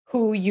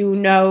 who you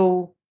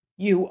know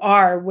you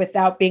are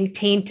without being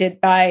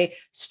tainted by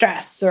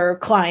stress or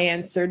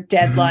clients or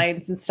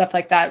deadlines and stuff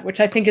like that, which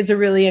I think is a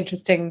really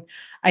interesting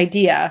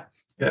idea.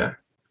 Yeah.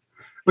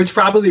 Which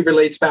probably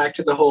relates back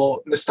to the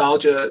whole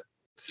nostalgia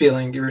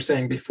feeling you were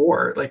saying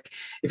before. Like,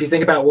 if you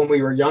think about when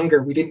we were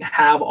younger, we didn't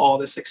have all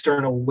this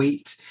external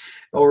weight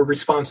or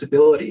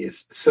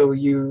responsibilities. So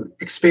you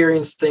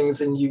experienced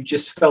things and you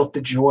just felt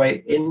the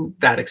joy in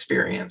that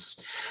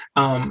experience.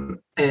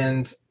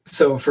 And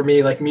so for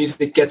me, like,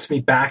 music gets me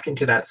back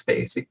into that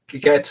space. It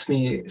gets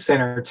me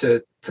centered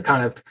to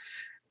kind of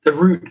the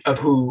root of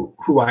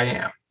who I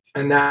am.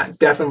 And that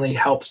definitely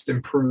helps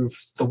improve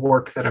the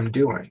work that I'm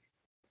doing.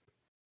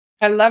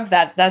 I love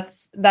that.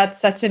 That's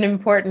such an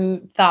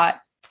important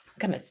thought.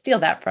 I'm going to steal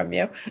that from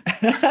you.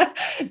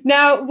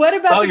 Now, what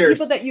about the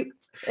people that you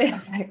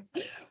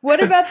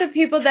what about the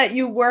people that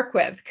you work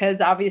with? Because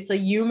obviously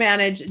you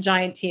manage a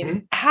giant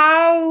team.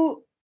 How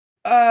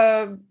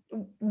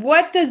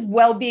what does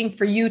well-being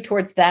for you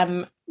towards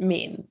them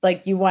mean?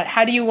 Like,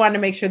 how do you want to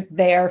make sure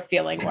they're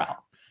feeling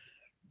well?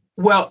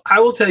 Well, I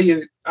will tell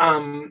you,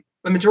 the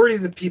majority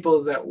of the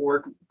people that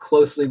work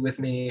closely with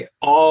me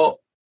all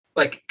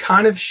like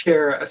kind of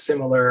share a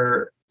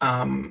similar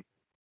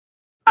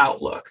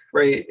outlook,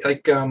 right?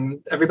 Like,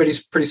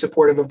 everybody's pretty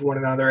supportive of one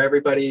another.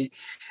 Everybody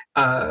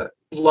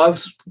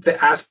loves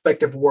the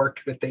aspect of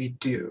work that they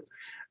do.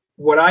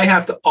 What I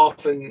have to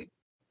often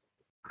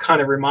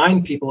kind of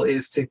remind people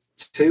is to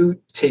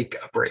take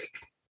a break,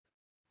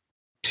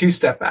 to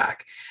step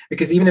back,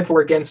 because even if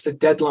we're against a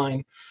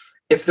deadline,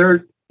 if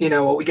they're,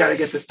 we got to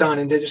get this done,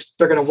 and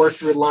they're going to work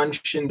through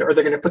lunch, or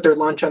they're going to put their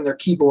lunch on their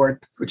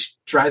keyboard, which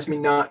drives me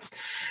nuts.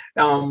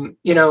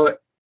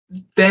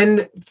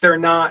 Then they're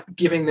not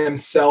giving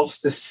themselves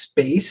the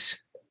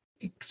space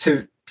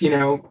to,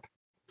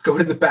 go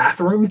to the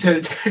bathroom,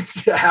 to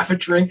have a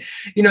drink.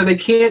 They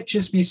can't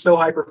just be so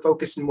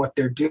hyper-focused in what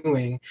they're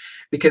doing,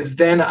 because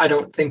then I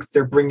don't think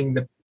they're bringing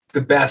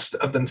the best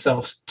of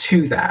themselves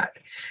to that.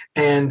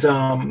 And,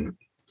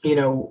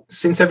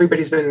 since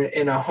everybody's been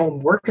in a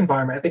home work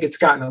environment, I think it's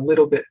gotten a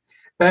little bit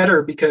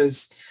better,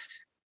 because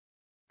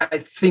I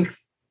think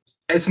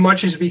as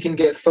much as we can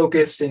get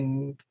focused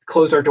and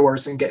close our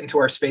doors and get into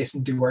our space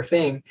and do our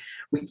thing,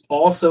 we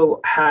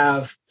also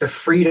have the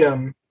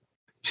freedom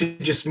to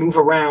just move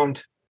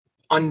around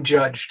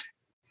unjudged,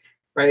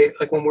 right?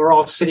 Like, when we're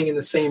all sitting in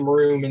the same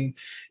room and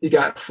you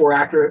got 4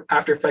 After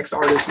Effects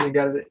artists and you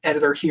got an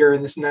editor here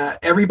and this and that,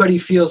 everybody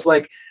feels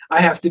like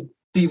I have to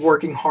be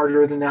working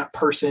harder than that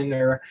person,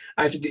 or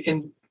I have to do,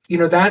 and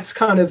that's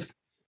kind of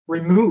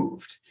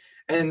removed,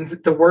 and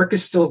the work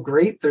is still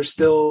great. There's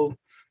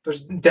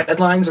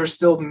deadlines are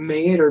still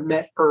made or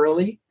met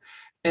early,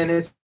 and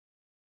it's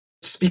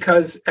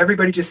because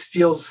everybody just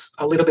feels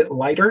a little bit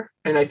lighter.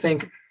 And I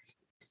think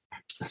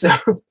so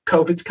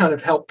COVID's kind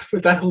of helped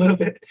with that a little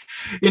bit.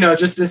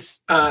 Just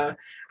this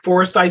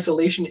forced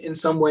isolation in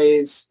some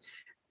ways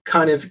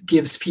kind of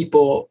gives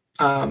people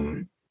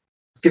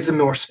gives them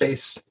more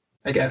space,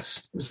 I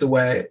guess, is the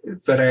way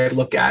that I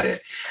look at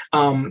it.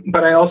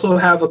 But I also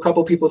have a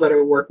couple people that I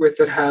work with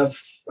that have,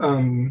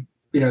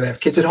 they have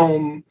kids at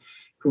home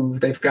who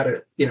they've got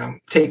to,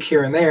 take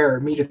here and there,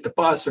 or meet at the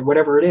bus, or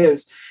whatever it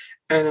is.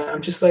 And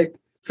I'm just like,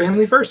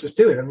 family first, let's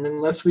do it. I mean,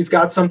 unless we've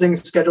got something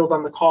scheduled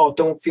on the call,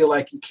 don't feel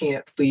like you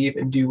can't leave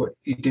and do what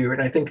you do.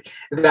 And I think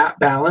that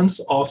balance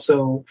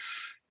also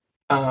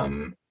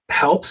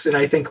helps. And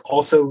I think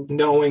also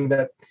knowing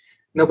that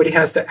nobody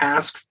has to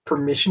ask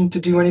permission to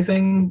do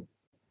anything,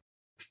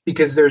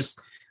 because there's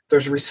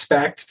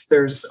respect,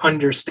 there's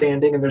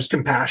understanding, and there's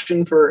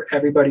compassion for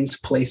everybody's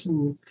place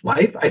in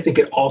life. I think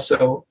it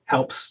also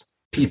helps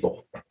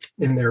people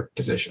in their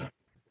position.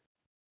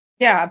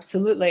 Yeah,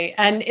 absolutely.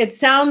 And it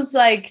sounds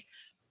like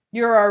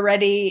you're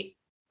already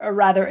a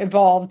rather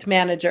evolved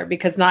manager,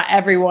 because not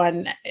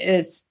everyone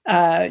is,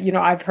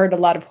 I've heard a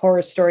lot of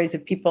horror stories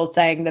of people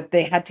saying that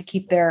they had to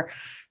keep their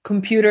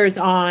computers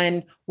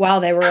on while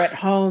they were at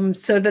home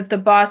so that the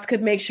boss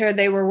could make sure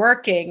they were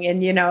working.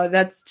 And,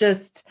 that's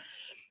just,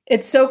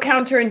 it's so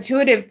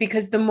counterintuitive,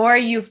 because the more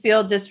you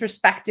feel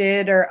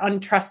disrespected or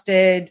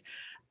untrusted,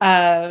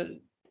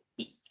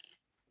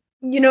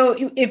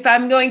 if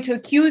I'm going to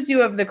accuse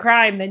you of the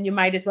crime, then you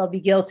might as well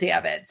be guilty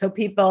of it. So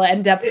people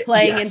end up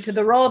playing into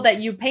the role that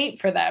you paint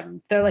for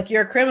them. They're like,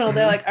 you're a criminal. Mm-hmm.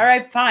 They're like, all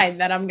right, fine.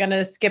 Then I'm going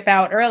to skip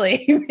out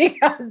early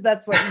because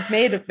that's what you've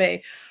made of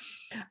me.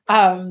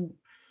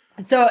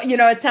 So,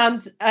 it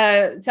sounds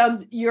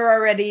you're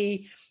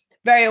already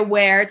very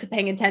aware to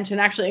paying attention,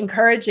 actually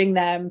encouraging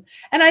them.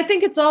 And I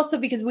think it's also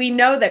because we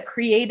know that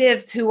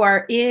creatives who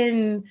are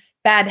in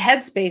bad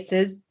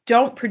headspaces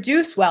don't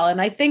produce well.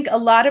 And I think a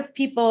lot of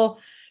people,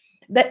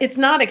 that it's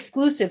not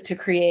exclusive to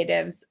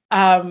creatives.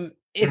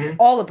 It's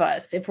all of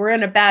us. If we're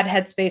in a bad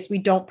headspace, we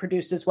don't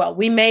produce as well.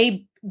 We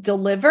may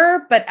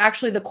deliver, but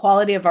actually the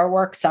quality of our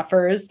work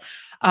suffers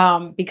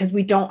because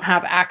we don't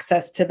have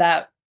access to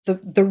that,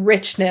 the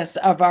richness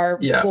of our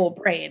full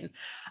brain.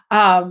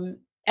 And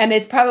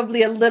it's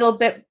probably a little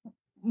bit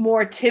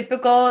more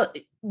typical,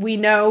 we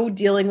know,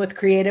 dealing with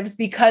creatives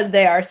because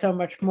they are so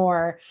much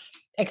more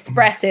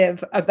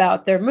expressive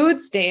about their mood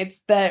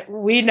states, that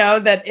we know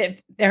that if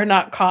they're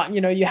not caught,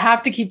 you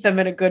have to keep them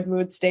in a good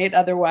mood state,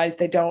 otherwise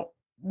they don't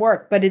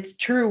work. But it's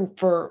true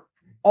for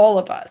all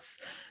of us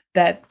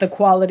that the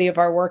quality of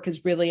our work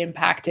is really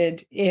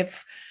impacted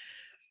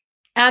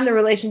and the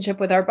relationship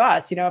with our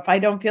boss. If I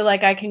don't feel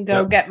like I can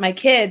go get my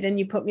kid and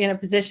you put me in a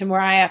position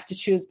where I have to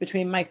choose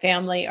between my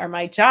family or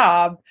my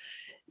job,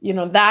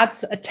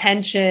 that's a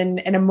tension,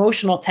 an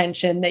emotional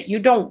tension that you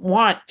don't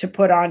want to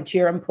put onto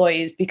your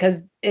employees,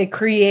 because it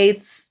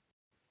creates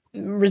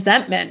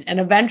resentment,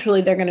 and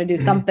eventually they're going to do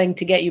something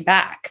to get you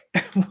back.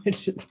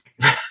 Which is...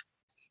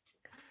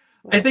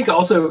 I think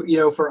also,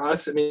 for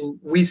us, I mean,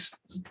 we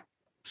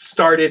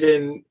started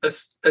in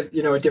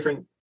a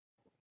different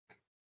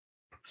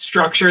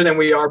structure than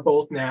we are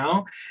both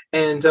now.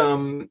 And,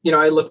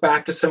 I look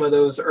back to some of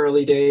those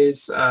early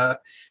days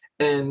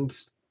and,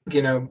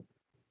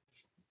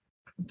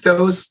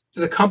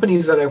 the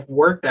companies that I've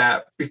worked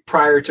at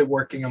prior to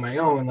working on my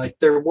own, like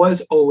there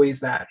was always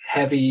that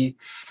heavy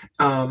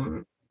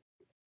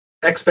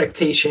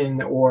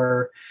expectation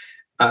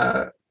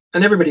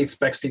and everybody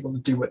expects people to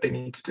do what they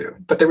need to do.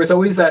 But there was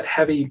always that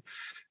heavy,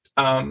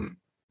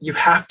 you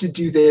have to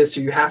do this,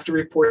 or you have to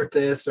report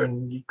this,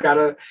 and you've got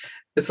to,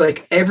 it's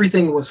like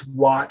everything was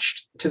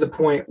watched to the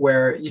point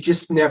where you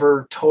just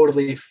never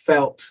totally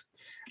felt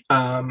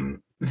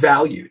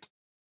valued.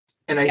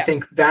 And I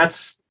think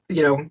that's,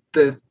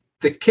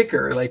 the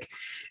kicker. Like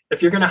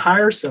if you're going to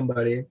hire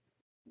somebody,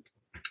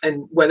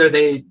 and whether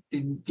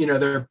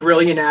they're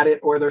brilliant at it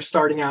or they're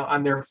starting out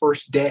on their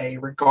first day,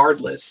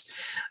 regardless,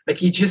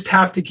 like you just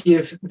have to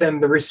give them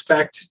the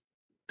respect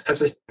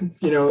as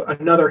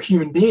another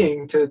human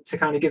being to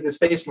kind of give this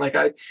space. And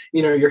like,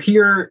 you're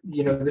here,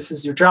 this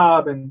is your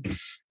job. And,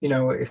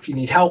 if you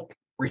need help,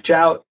 reach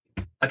out.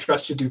 I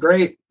trust you do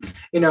great,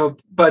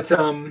 but,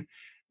 and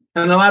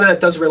a lot of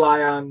that does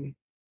rely on,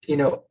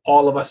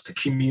 all of us to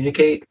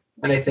communicate.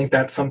 And I think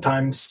that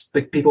sometimes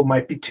people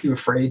might be too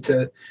afraid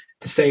to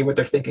say what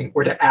they're thinking,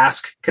 or to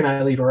ask, can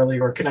I leave early,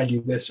 or can I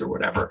do this, or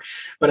whatever.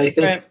 But I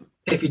think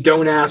if you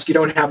don't ask, you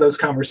don't have those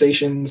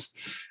conversations,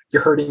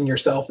 you're hurting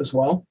yourself as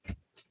well.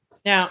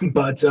 Yeah.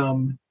 But,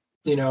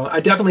 I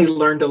definitely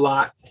learned a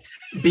lot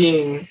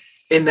being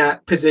in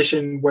that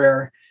position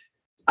where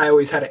I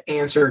always had to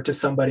answer to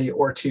somebody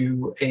or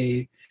to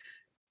a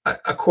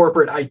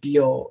corporate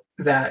ideal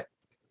that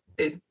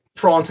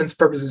for all intents and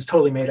purposes is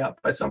totally made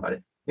up by somebody,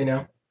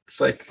 it's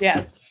like,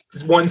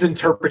 it's one's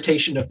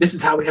interpretation of this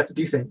is how we have to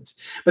do things.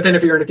 But then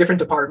if you're in a different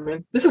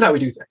department, this is how we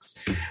do things.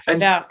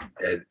 And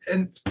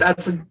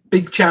that's a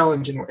big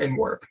challenge in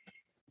work.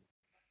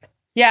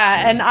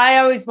 Yeah. And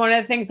one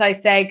of the things I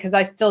say, because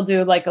I still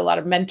do like a lot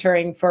of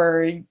mentoring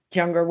for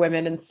younger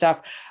women and stuff,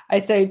 I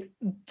say,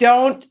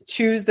 don't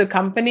choose the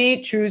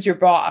company, choose your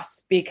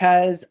boss,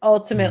 because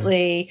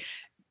ultimately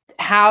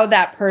how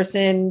that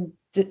person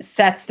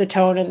sets the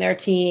tone in their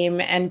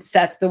team and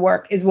sets the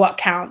work is what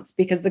counts.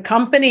 Because the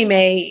company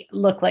may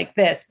look like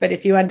this, but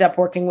if you end up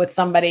working with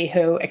somebody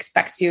who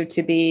expects you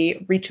to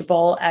be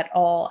reachable at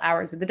all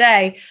hours of the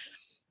day,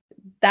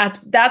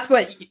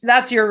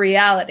 that's your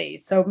reality.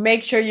 So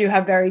make sure you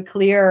have very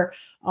clear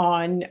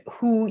on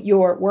who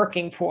you're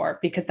working for,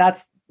 because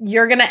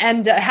you're going to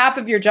end half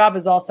of your job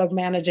is also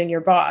managing your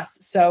boss.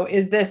 So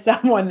is this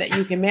someone that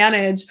you can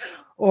manage,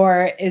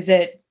 or is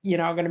it,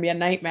 going to be a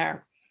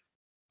nightmare?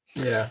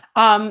 Yeah.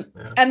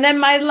 And then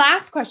my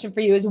last question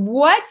for you is,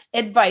 what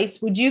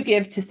advice would you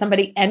give to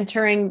somebody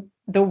entering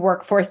the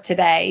workforce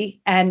today,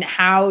 and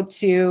how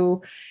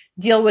to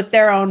deal with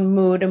their own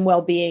mood and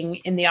well-being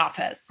in the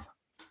office?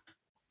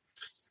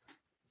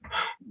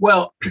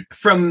 Well,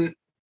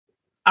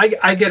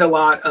 I get a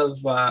lot of,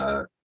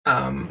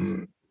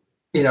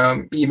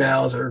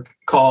 emails or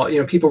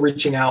call, people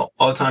reaching out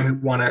all the time who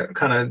want to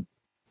kind of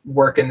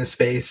work in the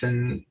space,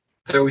 and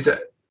they're always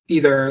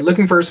either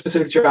looking for a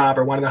specific job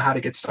or want to know how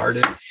to get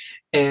started.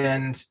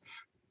 And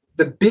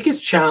the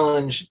biggest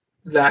challenge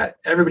that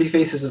everybody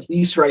faces, at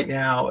least right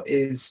now,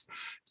 is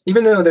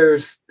even though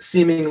there's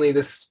seemingly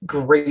this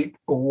great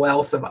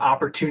wealth of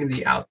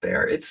opportunity out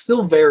there, it's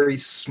still very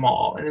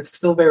small and it's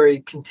still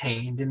very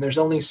contained. And there's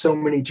only so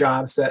many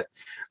jobs that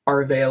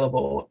are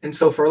available. And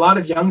so for a lot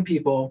of young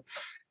people,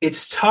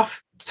 it's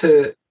tough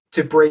to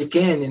break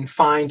in and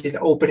find an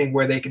opening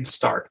where they can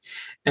start.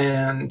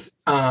 And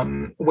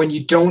when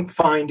you don't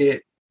find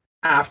it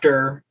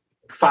after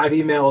 5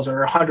 emails or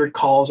 100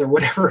 calls or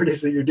whatever it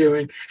is that you're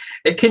doing,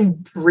 it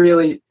can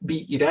really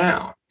beat you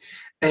down.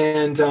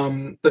 And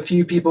the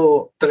few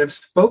people that I've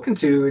spoken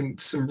to, and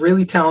some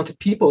really talented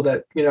people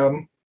that,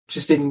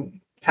 just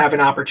didn't have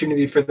an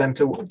opportunity for them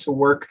to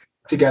work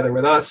together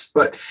with us.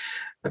 But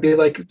I'd be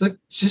like, look,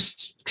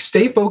 just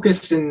stay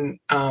focused on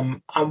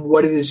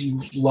what it is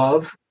you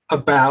love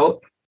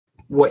about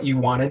what you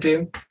want to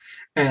do,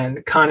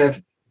 and kind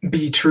of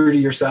be true to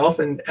yourself,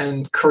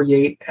 and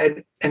create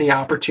any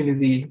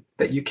opportunity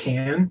that you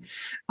can.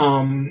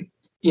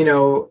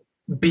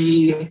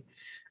 Be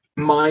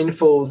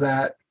mindful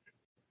that,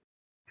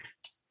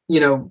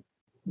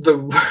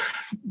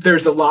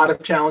 there's a lot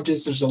of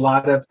challenges. There's a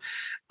lot of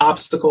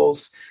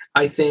obstacles.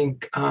 I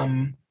think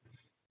I'm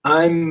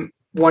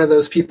one of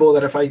those people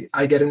that if I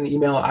get an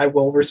email, I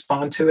will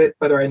respond to it,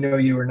 whether I know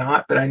you or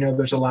not. But I know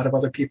there's a lot of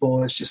other people,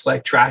 and it's just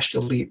like trash,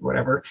 delete,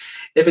 whatever.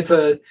 If it's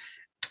a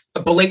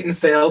blatant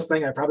sales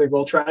thing, I probably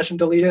will trash and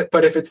delete it.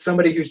 But if it's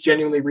somebody who's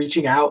genuinely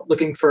reaching out,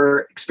 looking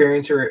for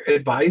experience or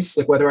advice,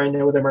 like whether I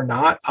know them or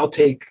not, I'll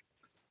take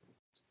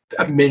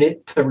a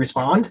minute to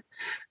respond.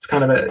 It's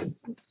kind of a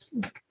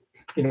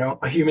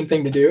human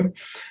thing to do.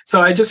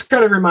 So I just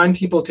kind of remind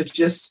people to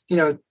just,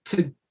 to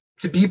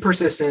be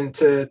persistent,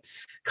 to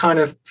kind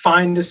of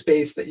find a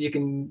space that you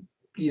can,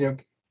 do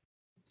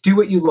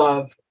what you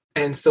love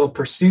and still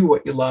pursue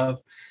what you love,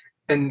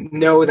 and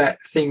know that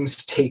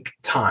things take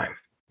time.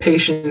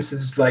 Patience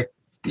is like,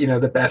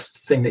 the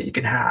best thing that you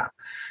can have.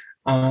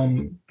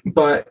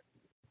 But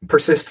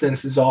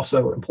persistence is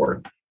also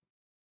important.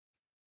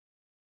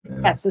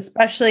 Yes,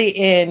 especially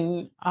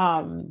in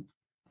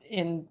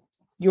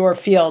your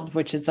field,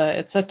 which is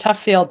it's a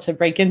tough field to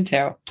break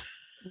into.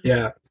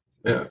 Yeah.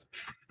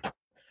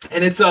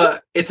 And it's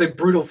a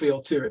brutal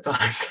field too at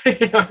times.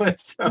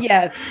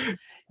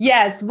 Yes.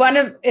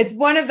 It's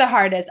one of the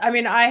hardest. I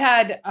mean,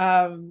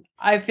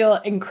 I feel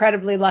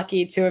incredibly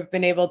lucky to have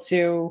been able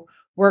to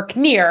work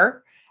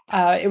near.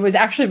 It was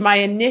actually my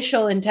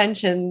initial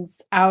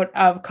intentions out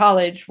of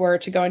college were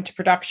to go into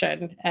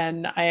production,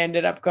 and I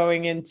ended up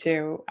moving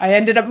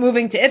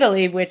to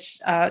Italy, which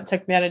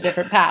took me on a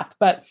different path.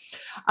 But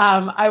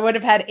I would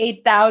have had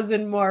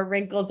 8,000 more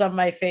wrinkles on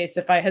my face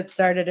if I had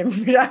started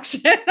in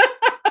production.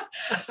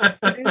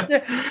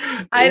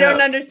 I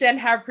don't understand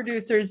how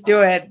producers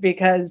do it,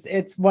 because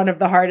it's one of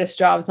the hardest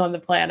jobs on the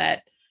planet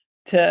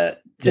to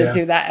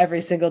do that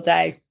every single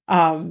day.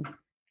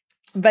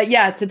 But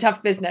yeah, it's a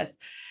tough business.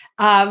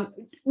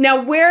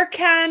 Now, where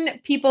can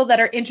people that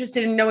are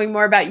interested in knowing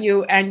more about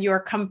you and your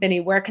company,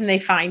 where can they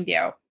find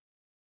you?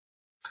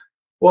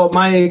 Well,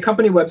 my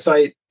company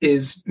website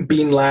is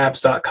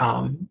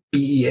beanlabs.com,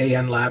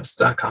 BEAN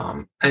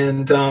labs.com.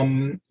 And,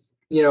 some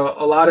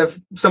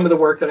of the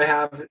work that I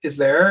have is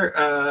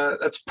there.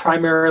 That's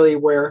primarily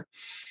where,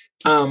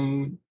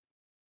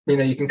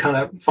 you can kind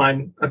of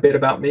find a bit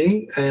about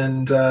me.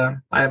 And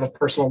I have a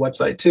personal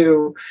website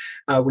too,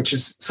 which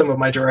is some of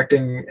my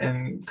directing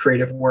and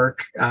creative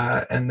work.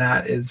 And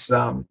that is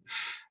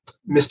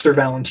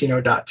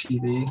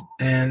mrvalentino.tv.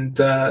 And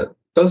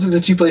those are the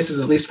two places,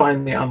 at least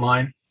find me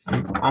online.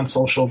 I'm on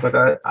social, but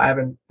I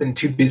haven't been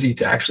too busy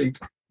to actually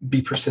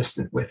be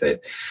persistent with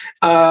it.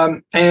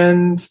 And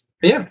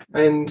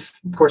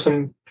of course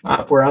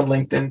we're on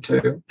LinkedIn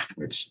too,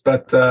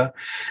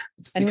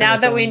 and now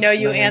that we know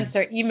you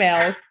answer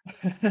emails.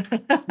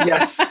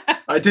 Yes,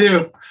 I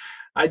do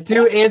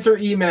answer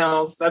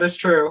emails. That is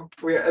true.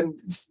 And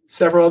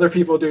several other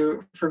people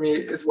do for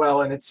me as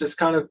well. And it's just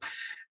kind of,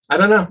 I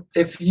don't know,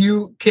 if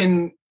you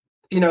can,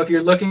 if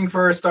you're looking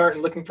for a start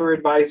and looking for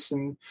advice,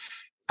 and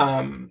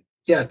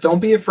don't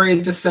be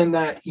afraid to send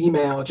that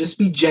email. Just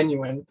be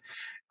genuine,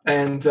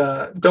 and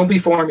don't be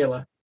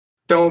formula.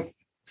 Don't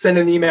send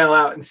an email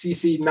out and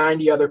CC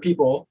 90 other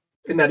people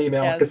in that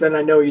email, because then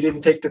I know you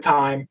didn't take the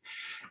time,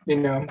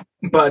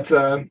 but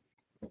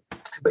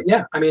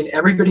yeah, I mean,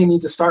 everybody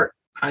needs a start.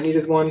 I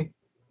needed one.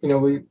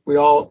 We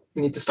all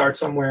need to start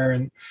somewhere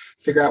and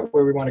figure out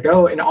where we want to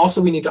go. And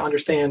also we need to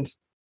understand,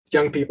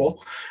 young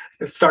people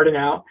starting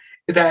out,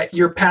 that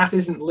your path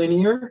isn't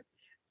linear,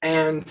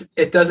 and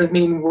it doesn't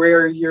mean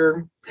where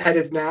you're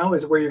headed now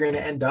is where you're going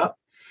to end up.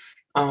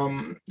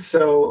 I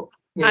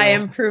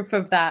am proof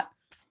of that.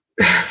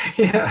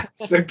 Yeah.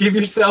 So give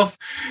yourself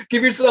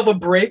a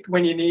break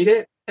when you need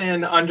it,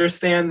 and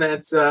understand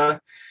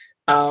that,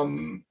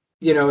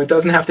 it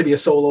doesn't have to be a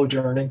solo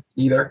journey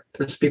either.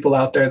 There's people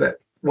out there that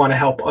want to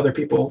help other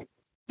people.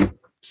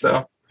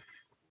 So,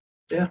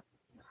 yeah.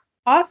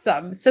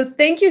 Awesome. So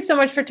thank you so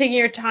much for taking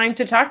your time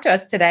to talk to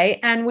us today,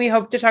 and we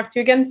hope to talk to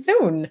you again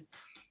soon.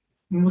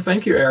 Well,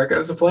 thank you, Erica. It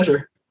was a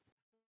pleasure.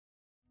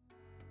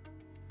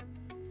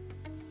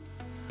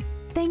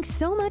 Thanks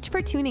so much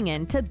for tuning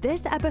in to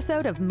this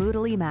episode of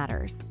Moodily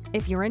Matters.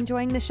 If you're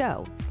enjoying the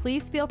show,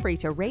 please feel free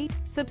to rate,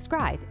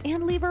 subscribe,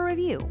 and leave a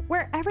review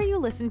wherever you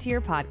listen to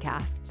your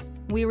podcasts.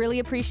 We really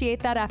appreciate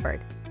that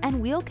effort,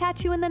 and we'll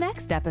catch you in the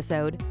next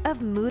episode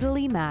of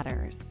Moodily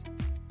Matters.